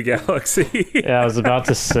Guardians of the Galaxy. Yeah, I was about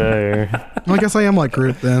to say. Well, I guess I am like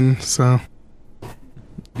Groot then. So.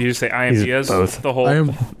 You just say I am Diaz both. the whole. I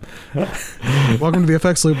am. Welcome to the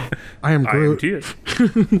FX Loop. I am Groot. I am Diaz.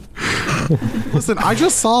 Listen, I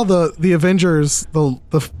just saw the Avengers, the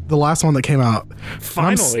last one that came out.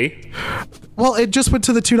 Finally. Well, it just went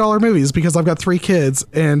to the $2 movies because I've got 3 kids,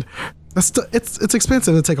 and it's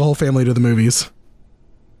expensive to take a whole family to the movies.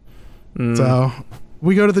 So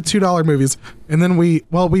we go to the $2 movies, and then we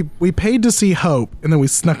paid to see Hope, and then we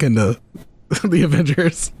snuck into the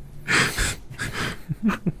Avengers.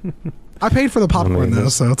 I paid for the popcorn though,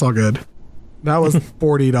 so it's all good. That was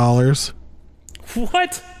 $40.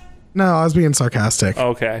 What? No, I was being sarcastic.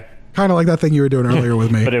 Okay. Kind of like that thing you were doing earlier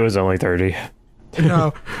with me. But it was only 30.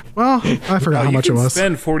 No, well, I forgot how much it was. You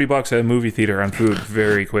can spend $40 at a movie theater on food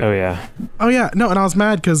very quickly. Oh yeah. Oh yeah, no, and I was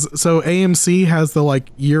mad because so AMC has the like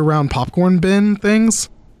year-round popcorn bin things.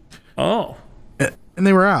 Oh. And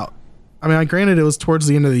they were out. I mean, granted it was towards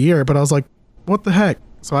the end of the year, but I was like, what the heck?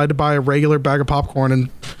 So I had to buy a regular bag of popcorn, and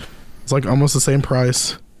it's like almost the same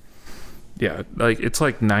price. Yeah, like it's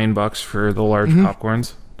like $9 for the large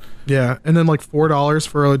popcorns. Yeah, and then like $4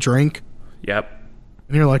 for a drink. Yep.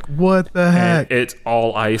 And you're like, what the heck? And it's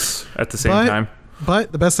all ice at the same time.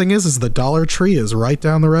 But the best thing is the Dollar Tree is right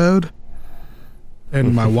down the road,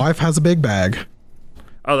 and my wife has a big bag.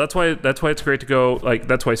 Oh, that's why it's great to go. Like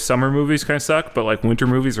that's why summer movies kind of suck, but like winter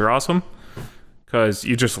movies are awesome because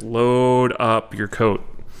you just load up your coat.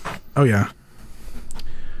 Oh yeah.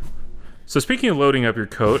 So speaking of loading up your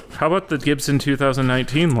coat, how about the Gibson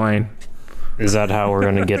 2019 line? Is that how we're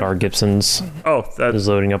going to get our Gibsons? Oh, that is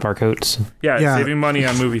loading up our coats. Yeah, saving money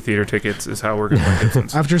on movie theater tickets is how we're going to buy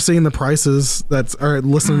Gibsons. After seeing the prices, or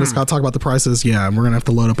listening to Scott talk about the prices, yeah, we're going to have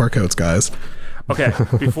to load up our coats, guys. Okay,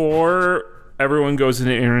 before everyone goes in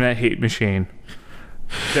an internet hate machine.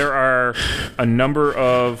 There are a number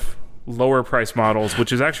of lower price models,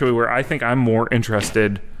 which is actually where I think I'm more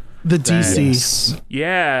interested. The DC.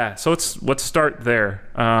 Yeah, so let's start there.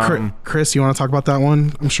 Chris, you want to talk about that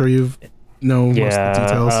one? I'm sure you know most of the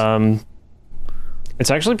details.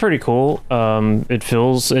 It's actually pretty cool.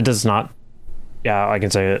 It does not. Yeah, I can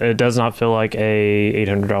say it does not feel like a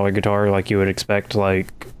 $800 guitar like you would expect,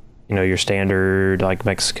 like, you know, your standard like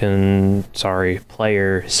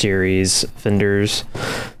player series Fenders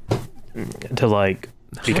to like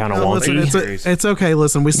be kind of wonky. It's okay.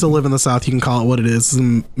 Listen, we still live in the South. You can call it what it is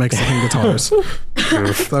and make some guitars.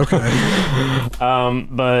 It's okay.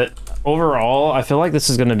 But overall, I feel like this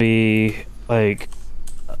is going to be like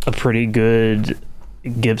a pretty good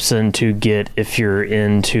Gibson to get if you're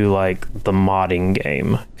into like the modding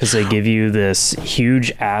game, because they give you this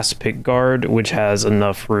huge ass pick guard which has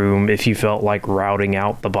enough room if you felt like routing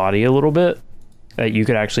out the body a little bit that you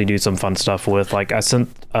could actually do some fun stuff with. Like I sent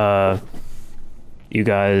you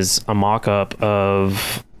guys a mock-up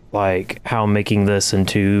of like how making this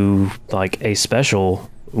into like a special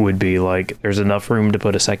would be. Like there's enough room to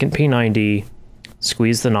put a second P90,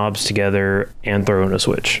 squeeze the knobs together, and throw in a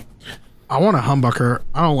switch. I want a humbucker.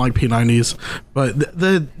 I don't like P90s, but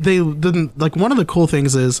they didn't like. One of the cool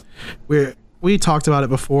things is we talked about it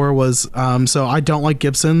before was so I don't like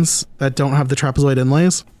Gibsons that don't have the trapezoid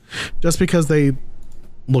inlays, just because they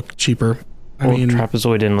look cheaper. I mean,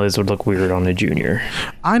 trapezoid inlays would look weird on a Junior.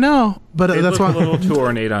 I know, but they that's look why a little too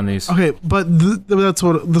ornate on these. Okay, but that's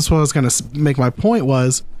what I was gonna make my point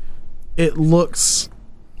was. It looks,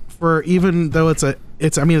 for even though it's an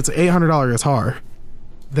 $800 guitar,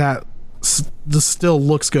 that still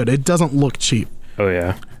looks good. It doesn't look cheap. Oh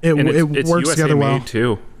yeah, it works USA together well made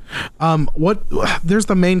too. There's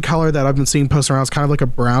the main color that I've been seeing posted around. It's kind of like a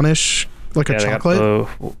brownish, like a chocolate.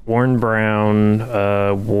 Worn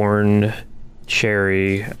brown, worn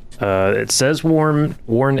cherry. It says worn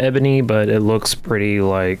ebony, but it looks pretty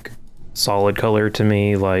like solid color to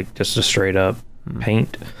me, like just a straight up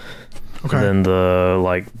paint. Okay. And then the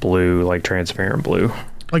like blue, like transparent blue.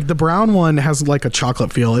 Like the brown one has like a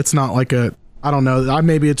chocolate feel. It's not like a, I don't know.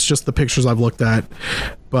 Maybe it's just the pictures I've looked at,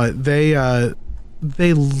 but they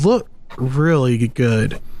look really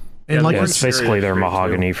good. And like it's basically their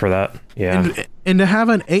mahogany for that. Yeah. And to have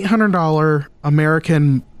an $800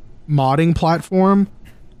 American modding platform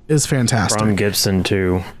is fantastic. From Gibson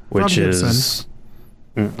too, which is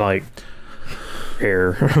like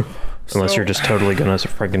rare. Unless you're just totally gonna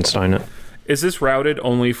Frankenstein it. Is this routed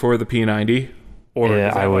only for the P90? Or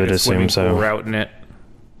yeah, I would assume so. Route in it.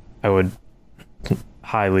 I would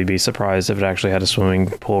highly be surprised if it actually had a swimming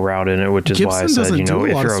pool route in it, which is Gibson why I said, you know,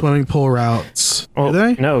 if you're swimming pool routes, do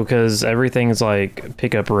they? No, because everything's like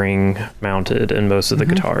pickup ring mounted in most of the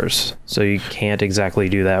guitars, so you can't exactly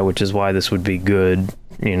do that. Which is why this would be good,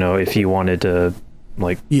 you know, if you wanted to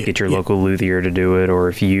like get your local luthier to do it, or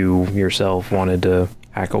if you yourself wanted to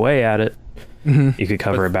hack away at it, you could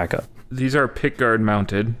cover it back up. These are pickguard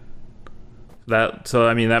mounted.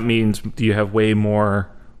 That means you have way more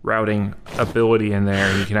routing ability in there,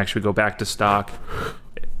 and you can actually go back to stock.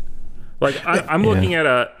 Like I'm looking at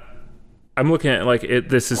like it.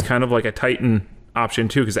 This is kind of like a Titan option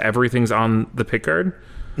too, because everything's on the pickguard.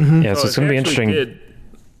 Yeah, so it's gonna be interesting. Did,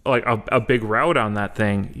 like a big route on that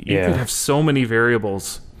thing, you could have so many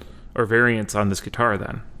variables or variants on this guitar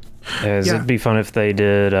then. It'd be fun if they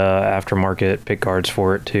did aftermarket pickguards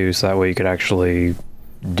for it too, so that way you could actually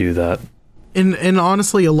do that. And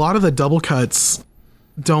honestly, a lot of the double cuts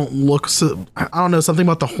don't look so, I don't know, something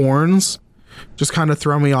about the horns just kind of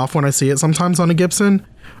throw me off when I see it sometimes on a Gibson,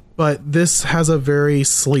 but this has a very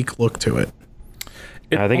sleek look to it.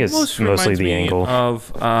 I think it's mostly the angle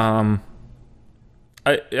of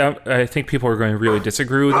I think people are going to really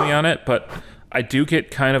disagree with me on it, but I do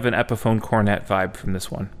get kind of an Epiphone cornet vibe from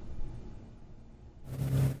this one.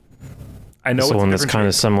 I know it's the one that's kind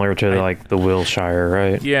of similar to like the Wilshire,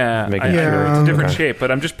 right? Yeah, it's a different shape, but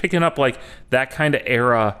I'm just picking up like that kind of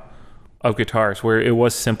era of guitars where it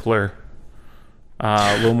was simpler,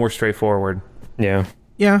 a little more straightforward. Yeah,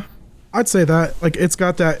 I'd say that. Like it's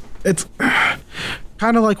got that. It's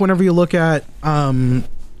kind of like whenever you look at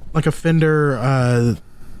like a Fender.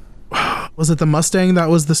 Was it the Mustang that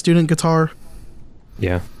was the student guitar?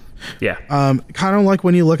 Yeah. Kind of like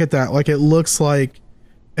when you look at that, like it looks like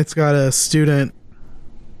it's got a student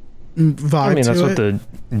vibe. I mean, that's what the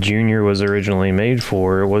Junior was originally made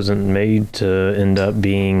for. It wasn't made to end up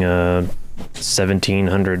being a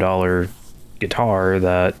 $1,700 guitar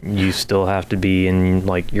that you still have to be in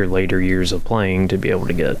like your later years of playing to be able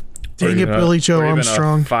to get. Dang it, Billy Joe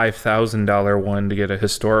Armstrong. $5,000 one to get a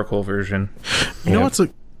historical version. You know what's a...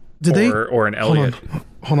 Or an Elliott.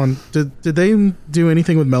 Hold on. Did they do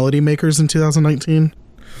anything with Melody Makers in 2019?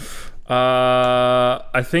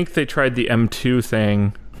 I think they tried the M2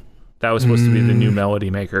 thing. That was supposed to be the new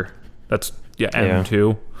Melody Maker. That's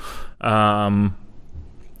M2.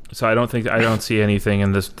 So I don't see anything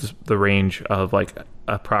in the range of like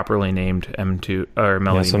a properly named M2 or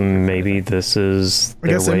Melody. So Maker. maybe this is. I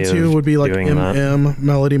guess M2 would be like MM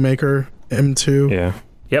Melody Maker M2. Yeah.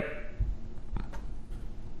 Yep.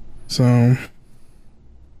 So I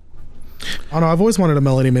don't know. I've always wanted a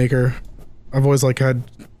Melody Maker. I've always like had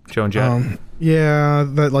Joan Jett. Yeah,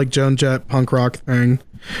 that like Joan Jett punk rock thing.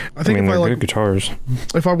 I think they're good guitars.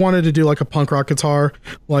 If I wanted to do like a punk rock guitar,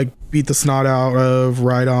 like beat the snot out of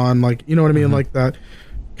Ride On, like you know what I mean, like that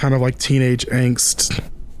kind of like teenage angst.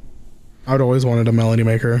 I'd always wanted a Melody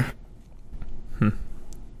Maker.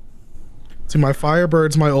 See, my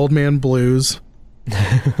Firebird's my Old Man Blues.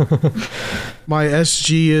 My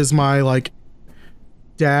SG is my like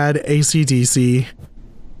dad AC/DC,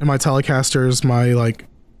 and my Telecaster is my like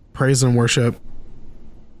praise and worship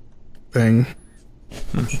thing.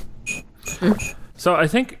 So I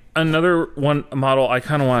think another one model I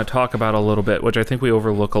kind of want to talk about a little bit, which I think we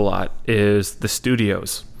overlook a lot, is the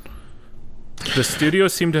Studios. The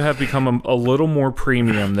Studios seem to have become a little more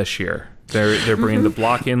premium this year. They're bringing the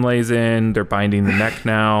block inlays in. They're binding the neck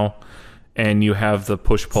now. And you have the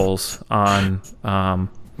push pulls on. I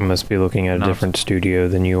must be looking at a different studio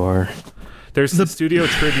than you are. There's the Studio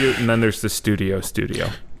Tribute, and then there's the Studio.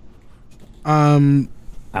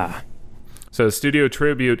 So the Studio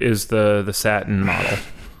Tribute is the satin model.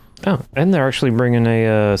 Oh, and they're actually bringing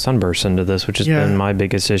a Sunburst into this, which has been my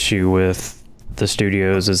biggest issue with the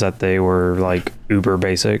Studios, is that they were like uber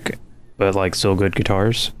basic, but like still good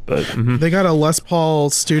guitars. But they got a Les Paul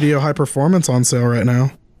Studio High Performance on sale right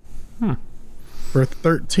now. For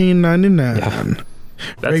 $13.99. Yeah.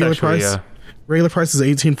 That's regular price is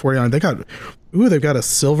 $18.49. They've got a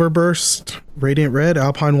Silver Burst, Radiant Red,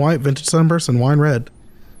 Alpine White, Vintage Sunburst, and Wine Red.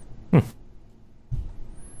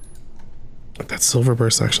 That Silver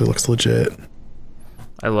Burst actually looks legit.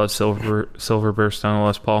 I love Silver Burst on a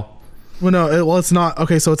Les Paul. Well, no, it's not.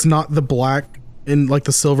 Okay, so it's not the black in like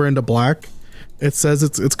the silver into black. It says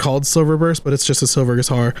it's called Silver Burst, but it's just a silver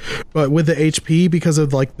guitar. But with the HP, because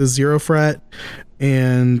of like the 0 fret,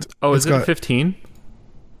 and is it a 15?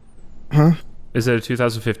 Huh? Is it a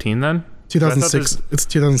 2015 then? 2006. It's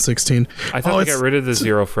 2016. I thought they got rid of the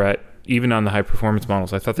 0 fret, even on the high performance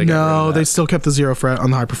models. I thought they got rid of that. They still kept the 0 fret on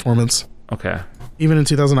the high performance. Okay. Even in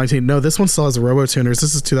 2019. No, this one still has a Robo Tuners.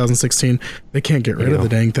 This is 2016. They can't get rid of the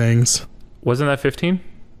dang things. Wasn't that 15?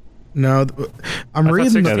 No, I'm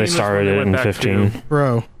reading. They started it in 15.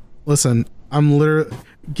 Bro, listen, I'm literally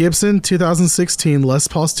Gibson 2016 Les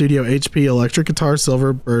Paul Studio HP electric guitar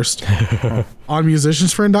Silver Burst on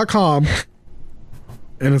musiciansfriend.com,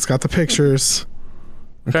 and it's got the pictures.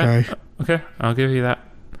 Okay, I'll give you that.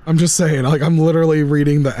 I'm just saying, like, I'm literally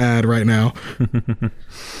reading the ad right now.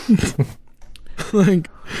 Like.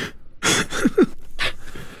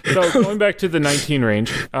 So going back to the 19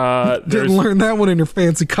 range, didn't learn that one in your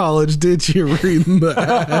fancy college, did you? Reading the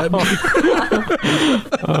ad.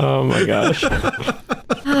 Oh my gosh!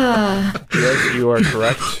 Yes, you are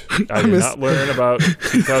correct. I did not learn about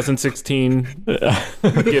 2016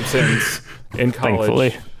 Gibsons in college.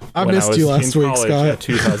 Thankfully, I missed you last week, Scott.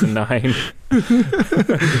 2009.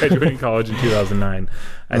 Graduating college in 2009.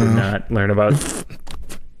 I did not learn about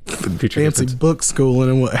future fancy Gibsons. book schooling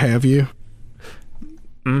and what have you.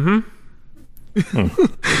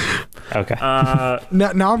 Okay. Now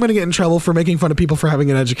I'm going to get in trouble for making fun of people for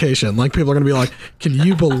having an education. Like, people are going to be like, can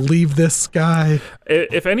you believe this guy?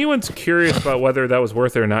 If anyone's curious about whether that was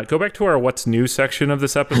worth it or not, go back to our What's New section of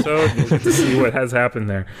this episode. You'll get to see what has happened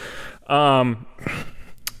there. So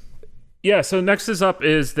next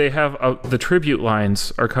is they have the tribute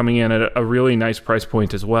lines are coming in at a really nice price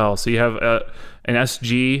point as well. So you have an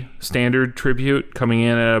SG standard tribute coming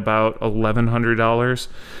in at about $1,100,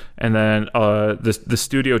 and then the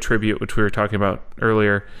studio tribute, which we were talking about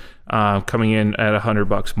earlier, coming in at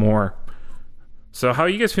 $100 more. So how are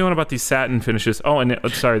you guys feeling about these satin finishes? Oh, and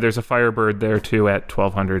sorry, there's a Firebird there too at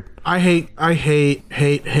 $1,200. I hate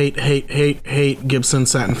Gibson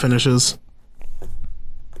satin finishes.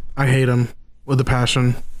 I hate them with a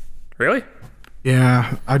passion. Really?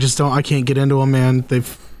 Yeah, I can't get into them, man. They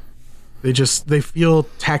feel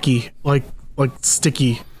tacky, like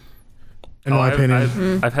sticky. In my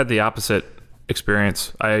opinion, I've had the opposite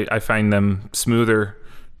experience. I find them smoother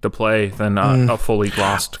to play than a fully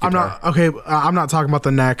glossed guitar. I'm not talking about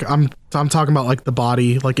the neck. I'm talking about like the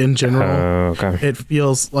body, like in general. Okay. It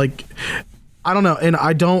feels like, I don't know, and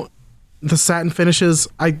the satin finishes,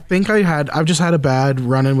 I've just had a bad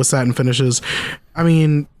run-in with satin finishes. I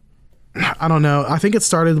mean, I don't know. I think it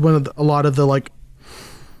started when a lot of the like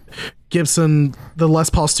Gibson, the Les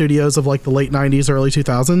Paul studios of like the late 90s, early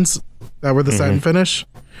 2000s that were the satin finish.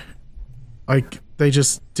 Like, they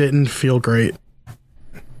just didn't feel great.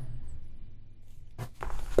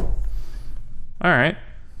 All right.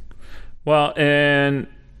 Well, and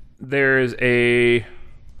there's a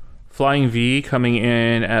Flying V coming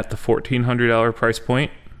in at the $1,400 price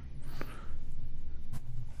point.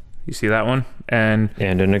 You see that one? And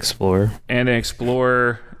an Explorer.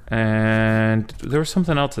 And there was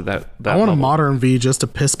something else at that I want level. a modern V just to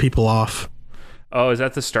piss people off. Oh, is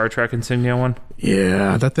that the Star Trek insignia one?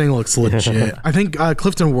 Yeah, that thing looks legit. I think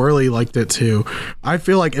Clifton Worley liked it too. I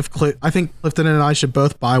feel like I think Clifton and I should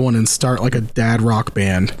both buy one and start like a dad rock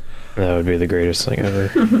band. That would be the greatest thing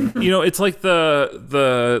ever. It's like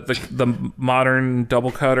the modern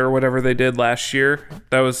double cut or whatever they did last year.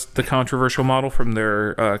 That was the controversial model from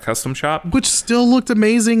their custom shop, which still looked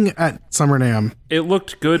amazing at Summer NAMM. It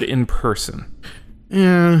looked good in person.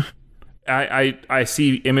 Yeah. I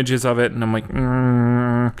see images of it and I'm like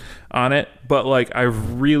on it, but like I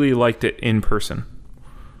really liked it in person.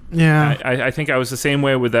 Yeah, I think I was the same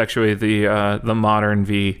way with actually the modern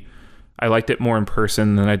V. I liked it more in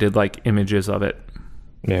person than I did like images of it.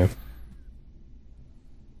 Yeah.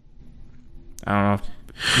 I don't know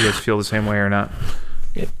if you guys feel the same way or not.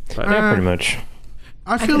 Yeah, pretty much.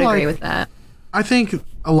 I feel could like agree with that. I think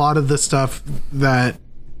a lot of the stuff that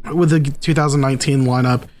with the 2019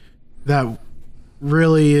 lineup that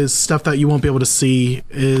really is stuff that you won't be able to see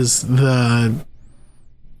is the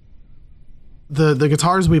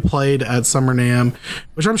guitars we played at Summer NAMM,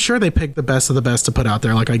 which I'm sure they picked the best of the best to put out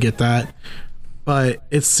there. Like, I get that. But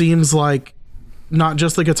it seems like not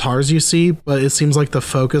just the guitars you see, but it seems like the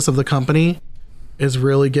focus of the company is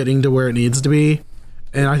really getting to where it needs to be.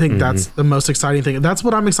 And I think that's the most exciting thing. That's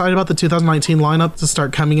what I'm excited about the 2019 lineup to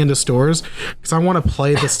start coming into stores, because I want to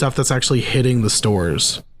play the stuff that's actually hitting the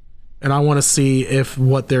stores. And I want to see if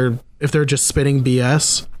they're just spitting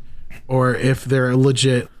BS or if they're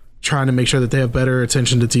legit trying to make sure that they have better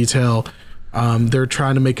attention to detail. They're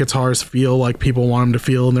trying to make guitars feel like people want them to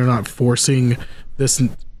feel, and they're not forcing this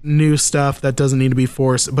new stuff that doesn't need to be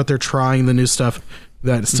forced, but they're trying the new stuff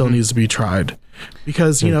that still needs to be tried.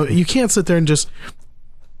 Because, you can't sit there and just...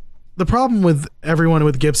 The problem with everyone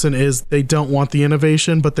with Gibson is they don't want the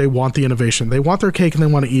innovation, but they want the innovation. They want their cake and they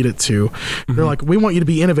want to eat it too. They're like, we want you to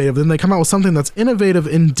be innovative. Then they come out with something that's innovative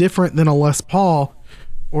and different than a Les Paul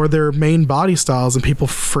or their main body styles, and people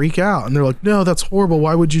freak out and they're like, no, that's horrible.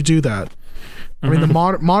 Why would you do that? I mean, the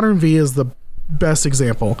modern V is the best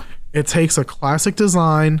example. It takes a classic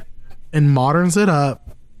design and moderns it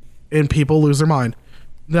up, and people lose their mind.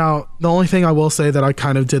 Now, the only thing I will say that I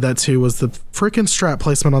kind of did that too was the freaking strap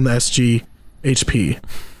placement on the SG HP.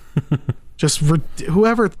 Just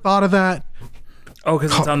whoever thought of that. Oh,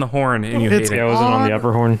 because it's on the horn and you hate it. Yeah, was it on the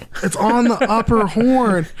upper horn? It's on the upper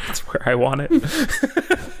horn. That's where I want it.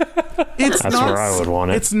 That's where I would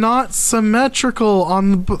want it. It's not symmetrical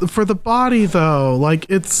for the body though. Like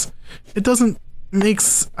it doesn't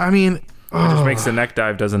makes. I mean, it just makes the neck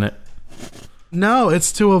dive, doesn't it? No,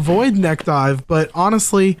 it's to avoid neck dive. But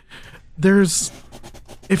honestly,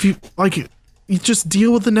 if you just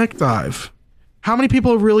deal with the neck dive. How many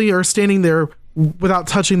people really are standing there without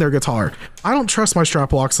touching their guitar? I don't trust my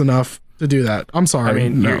strap locks enough to do that. I'm sorry. I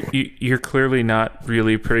mean, no. you're clearly not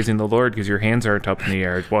really praising the Lord because your hands aren't up in the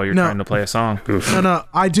air while you're trying to play a song. No.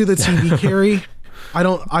 I do the TV carry. I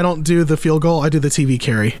don't do the field goal. I do the TV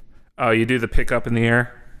carry. Oh, you do the pick up in the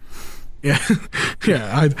air? Yeah,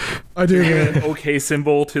 yeah. I do an okay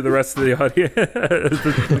symbol to the rest of the audience,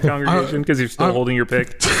 the congregation, because you're still holding your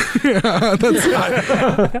pick. Yeah,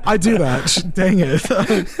 I do that. Dang it!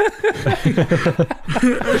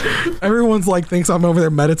 Everyone's like thinks I'm over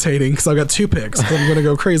there meditating because I got two picks. So I'm gonna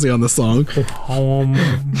go crazy on this song.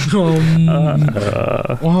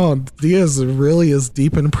 Wow, Diaz really is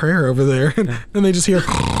deep in prayer over there, and they just hear.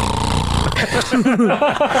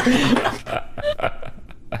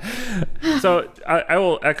 So I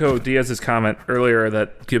will echo Diaz's comment earlier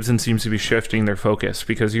that Gibson seems to be shifting their focus,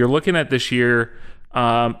 because you're looking at this year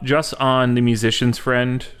just on the Musician's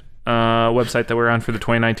Friend website that we're on for the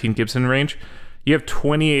 2019 Gibson range. You have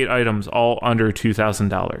 28 items all under $2,000.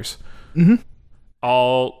 Mm-hmm.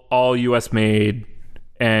 All US made,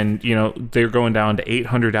 and they're going down to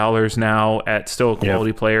 $800 now at still a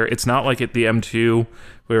quality player. It's not like at the M2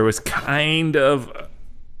 where it was kind of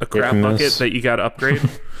a crap bucket that you got to upgrade.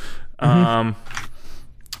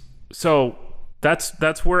 So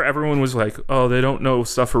that's where everyone was like, oh, they don't know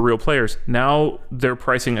stuff for real players. Now they're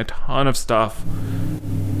pricing a ton of stuff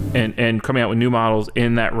and coming out with new models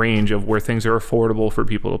in that range of where things are affordable for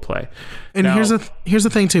people to play. And now, here's the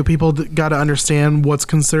thing too. People got to understand what's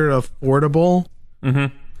considered affordable.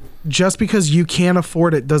 Just because you can't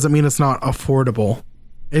afford it doesn't mean it's not affordable.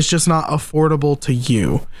 It's just not affordable to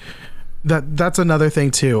you. That's another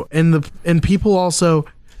thing too. And people also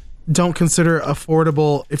don't consider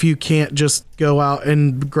affordable if you can't just go out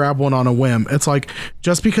and grab one on a whim. It's like,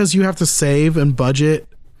 just because you have to save and budget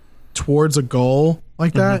towards a goal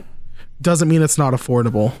like that doesn't mean it's not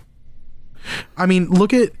affordable. I mean,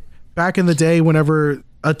 look at back in the day whenever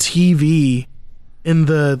a TV in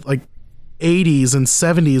the like 80s and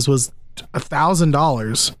 70s was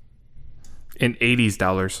 $1,000. In 80s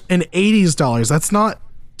dollars. In 80s dollars. That's not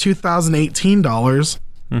 2018 dollars.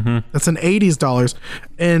 That's in 80s dollars.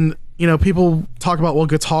 And you know, people talk about, well,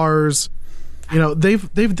 guitars, you know,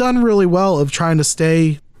 they've done really well of trying to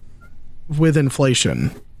stay with inflation.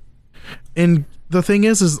 And the thing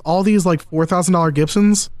is all these like $4,000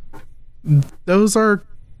 Gibsons, those are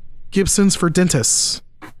Gibsons for dentists.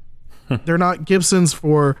 They're not Gibsons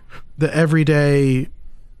for the everyday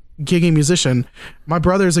gigging musician. My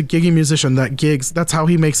brother's a gigging musician that gigs. That's how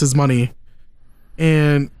he makes his money.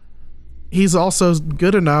 And he's also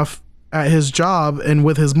good enough at his job and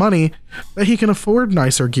with his money that he can afford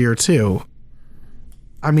nicer gear too.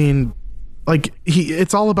 I mean, like,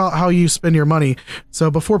 it's all about how you spend your money.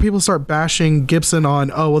 So before people start bashing Gibson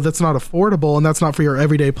on, oh, well, that's not affordable and that's not for your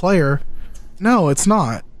everyday player. No, it's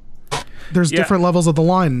not. There's different levels of the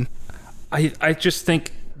line. I just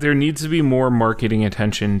think there needs to be more marketing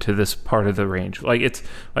attention to this part of the range. Like, it's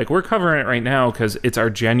like we're covering it right now because it's our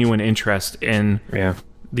genuine interest in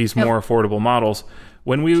these more affordable models.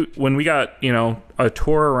 When we got, you know, a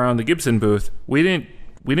tour around the Gibson booth, we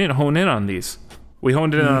didn't hone in on these. We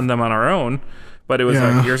honed in on them on our own, but it was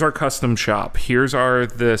like, here's our custom shop, here's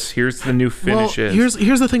the new finishes. Well,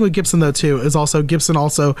 here's the thing with Gibson though too, is also Gibson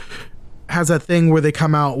also has that thing where they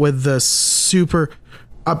come out with the super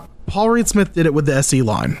Paul Reed Smith did it with the SE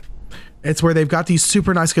line. It's where they've got these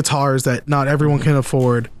super nice guitars that not everyone can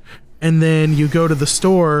afford, and then you go to the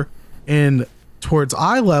store and towards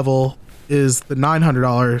eye level is the $900,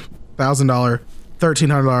 $1,000,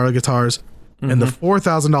 $1,300 guitars, and the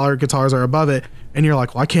 $4,000 guitars are above it, and you're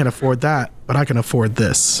like, well, I can't afford that, but I can afford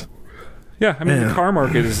this. Yeah, I mean, the car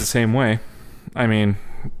market is the same way. I mean,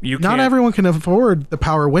 not everyone can afford the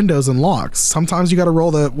power windows and locks. Sometimes you got to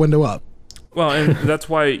roll the window up. Well, and that's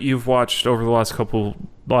why you've watched over the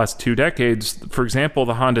last 2 decades, for example,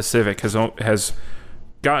 the Honda Civic has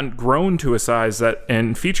grown to a size that,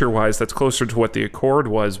 and feature-wise, that's closer to what the Accord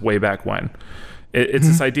was way back when. It's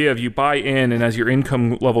this idea of you buy in, and as your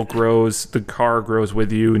income level grows, the car grows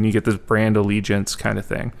with you, and you get this brand allegiance kind of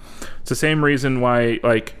thing. It's the same reason why,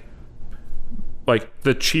 like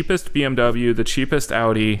the cheapest BMW, the cheapest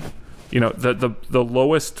Audi, you know, the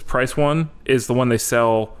lowest price one is the one they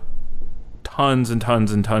sell tons and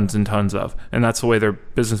tons and tons and tons of, and that's the way their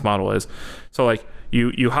business model is. So like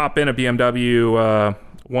you hop in a BMW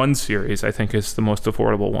 1 Series, I think is the most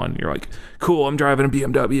affordable one. You're like, cool, I'm driving a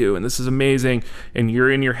BMW and this is amazing, and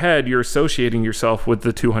you're in your head, you're associating yourself with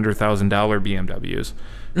the $200,000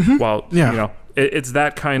 BMWs. Well, you know, it's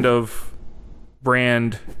that kind of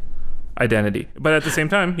brand identity, but at the same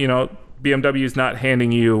time, you know, BMW is not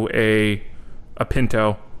handing you a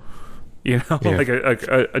Pinto, you know, like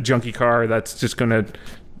a junky car that's just going to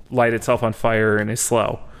light itself on fire and is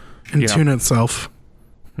slow and tune itself.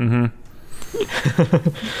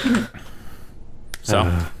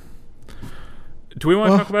 So, do we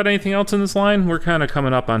want to talk about anything else in this line? We're kind of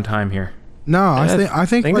coming up on time here. No, I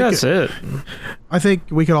think like, that's it. I think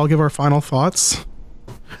we could all give our final thoughts.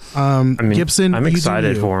 I mean, Gibson, I'm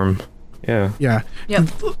excited for him. Yeah. Yep.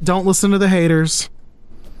 Don't listen to the haters.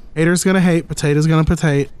 Haters gonna hate. Potatoes gonna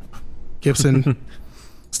potate. Gibson,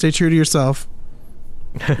 stay true to yourself.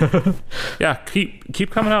 Yeah,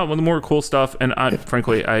 keep coming out with more cool stuff, and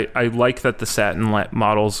frankly, I like that the satin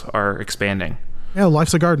models are expanding. Yeah,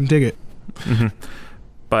 life's a garden. Dig it.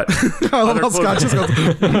 But I love how Scott just goes.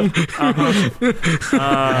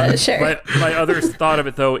 Sure. My other thought of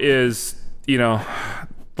it though is, you know,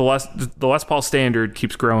 the Les Paul standard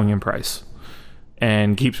keeps growing in price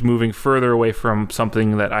and keeps moving further away from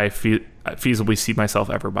something that I feasibly see myself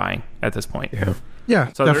ever buying at this point.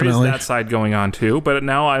 Yeah, so definitely. there is that side going on too. But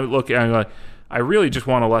now I look and I'm like, I really just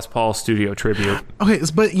want a Les Paul studio tribute. Okay,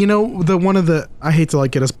 but you know, I hate to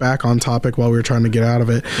like get us back on topic while we were trying to get out of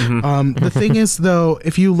it. The thing is though,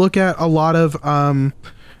 if you look at a lot of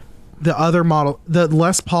the other model, the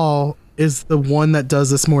Les Paul is the one that does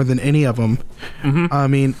this more than any of them. I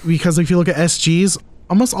mean, because if you look at SGs,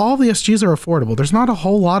 almost all the SGs are affordable. There's not a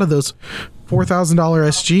whole lot of those $4,000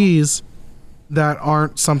 SGs that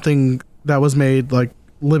aren't something that was made like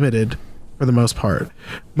limited for the most part.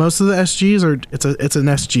 Most of the SGs are it's an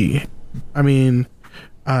SG. I mean,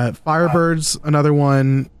 Firebird's another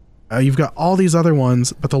one. You've got all these other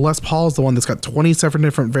ones, but the Les Paul is the one that's got 27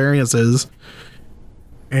 different variances.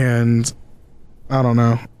 And I don't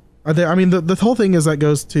know. I mean, the whole thing is that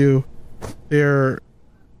goes to their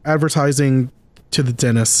advertising to the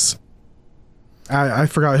dentists. I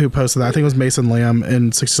forgot who posted that. I think it was Mason Lamb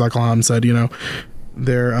in 60 Cycle Hum said, you know,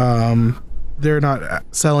 they're not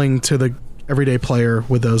selling to the everyday player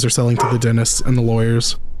with those. They're selling to the dentists and the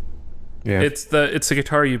lawyers. Yeah. It's the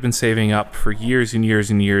guitar you've been saving up for years and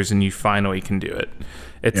years and years, and you finally can do it.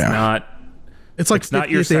 It's not. It's like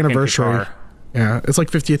 50th anniversary. Guitar. Yeah, it's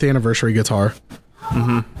like 50th anniversary guitar.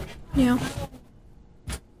 Yeah.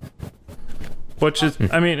 Which is,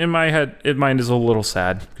 I mean, in my head, mine is a little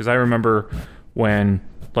sad because I remember when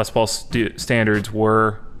Les Paul standards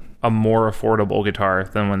were a more affordable guitar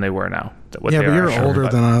than when they were now. But you're older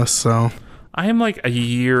than us, so. I am like 2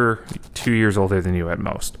 years older than you at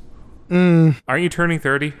most. Aren't you turning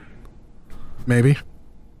 30? Maybe.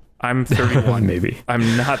 I'm 31. Maybe.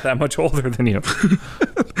 I'm not that much older than you.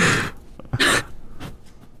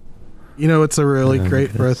 You know, it's a really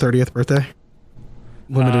great for a 30th birthday.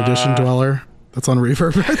 Limited edition Dweller that's on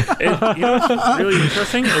Reverb. You know what's really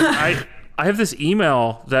interesting is I have this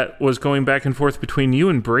email that was going back and forth between you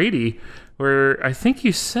and Brady where I think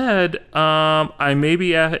you said I may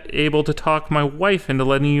be able to talk my wife into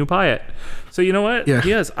letting you buy it. So you know what? Yeah.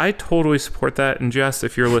 Diaz, I totally support that. And Jess,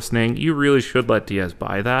 if you're listening, you really should let Diaz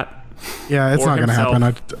buy that. Yeah, it's not going to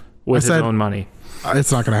happen. With his own money.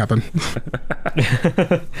 It's not going to happen.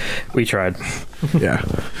 We tried. Yeah.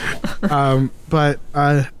 But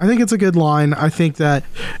I think it's a good line. I think that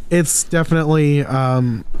it's definitely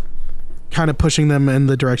kind of pushing them in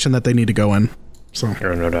the direction that they need to go in. So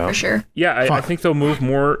no doubt. For sure. Yeah, I think they'll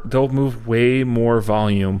move way more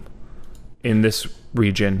volume in this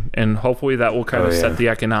region, and hopefully that will kind of set the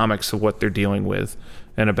economics of what they're dealing with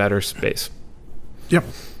in a better space. Yep.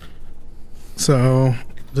 So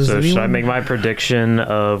should I make my prediction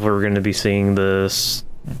of we're going to be seeing this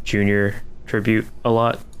junior tribute a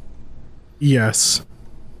lot? Yes.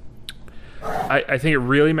 I think it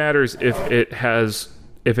really matters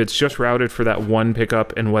if it's just routed for that one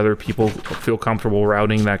pickup and whether people feel comfortable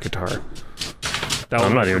routing that guitar.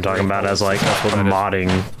 I'm not even talking about as like a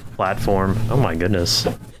modding platform. Oh my goodness.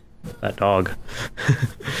 That dog.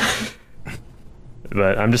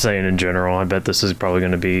 But I'm just saying in general, I bet this is probably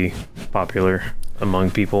going to be popular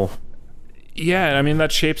among people. Yeah, I mean,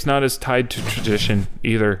 that shape's not as tied to tradition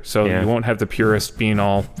either, so you won't have the purist being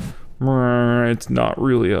all, it's not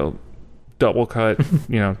really a double cut,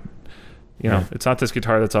 you know, it's not this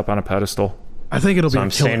guitar that's up on a pedestal. I think it'll be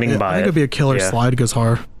I'm standing by it'll be a killer slide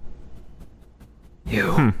guitar.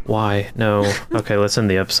 Ew. Why? No. Okay, let's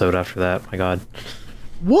end the episode after that. My God.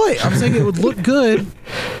 What? I'm saying it would look good,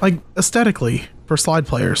 like aesthetically, for slide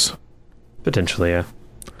players. Potentially, yeah.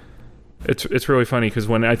 It's really funny because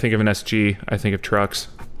when I think of an SG, I think of trucks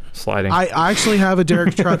sliding. I actually have a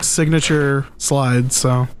Derek Trucks signature slide,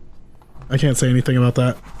 so I can't say anything about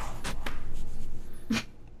that.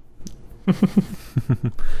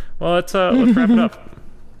 Well, let's wrap it up.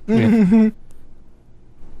 Did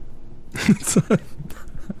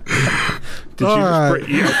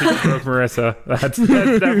you just broke Marissa? That's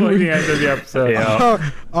definitely the end of the episode.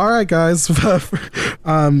 Yeah. All right, guys.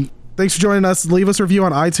 Thanks for joining us. Leave us a review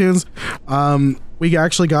on iTunes. We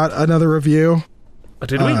actually got another review.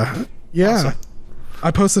 Did we? Yeah. Awesome.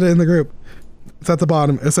 I posted it in the group. It's at the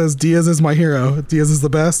bottom. It says, Diaz is my hero. Diaz is the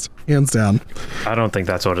best, hands down. I don't think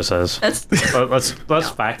that's what it says. Let's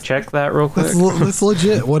fact check that real quick. That's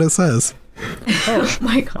legit what it says. Oh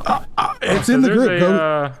my God. It's in the group.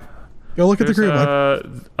 Go look at the group.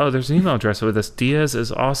 There's an email address with this. Diaz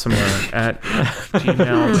is awesomer at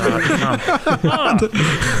gmail.com.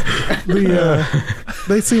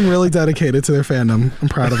 They seem really dedicated to their fandom. I'm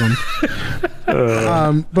proud of them.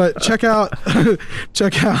 But check out,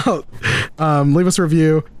 leave us a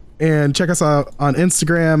review, and check us out on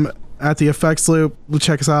Instagram at The Effects Loop.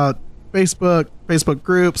 Check us out Facebook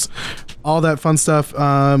groups, all that fun stuff.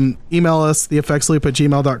 Email us,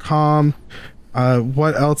 theeffectsloop@gmail.com.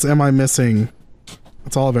 What else am I missing?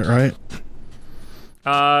 That's all of it, right?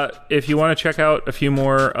 If you want to check out a few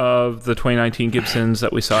more of the 2019 Gibsons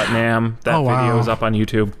that we saw at NAMM, that video is up on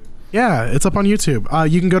YouTube. Yeah, it's up on YouTube.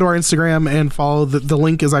 You can go to our Instagram and follow. The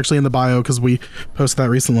link is actually in the bio because we posted that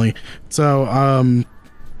recently. So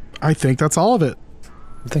I think that's all of it.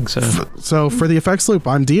 I think so. So for the Effects Loop,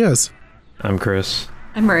 I'm Diaz. I'm Chris.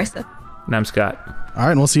 I'm Marissa. And I'm Scott. All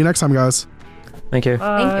right, and we'll see you next time, guys. Thank you.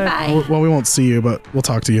 Thank you. Bye. Well, we won't see you, but we'll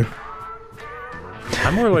talk to you.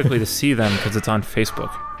 I'm more likely to see them because it's on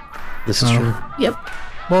Facebook. This is true. Yep.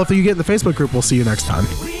 Well, if you get in the Facebook group, we'll see you next time.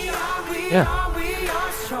 Yeah.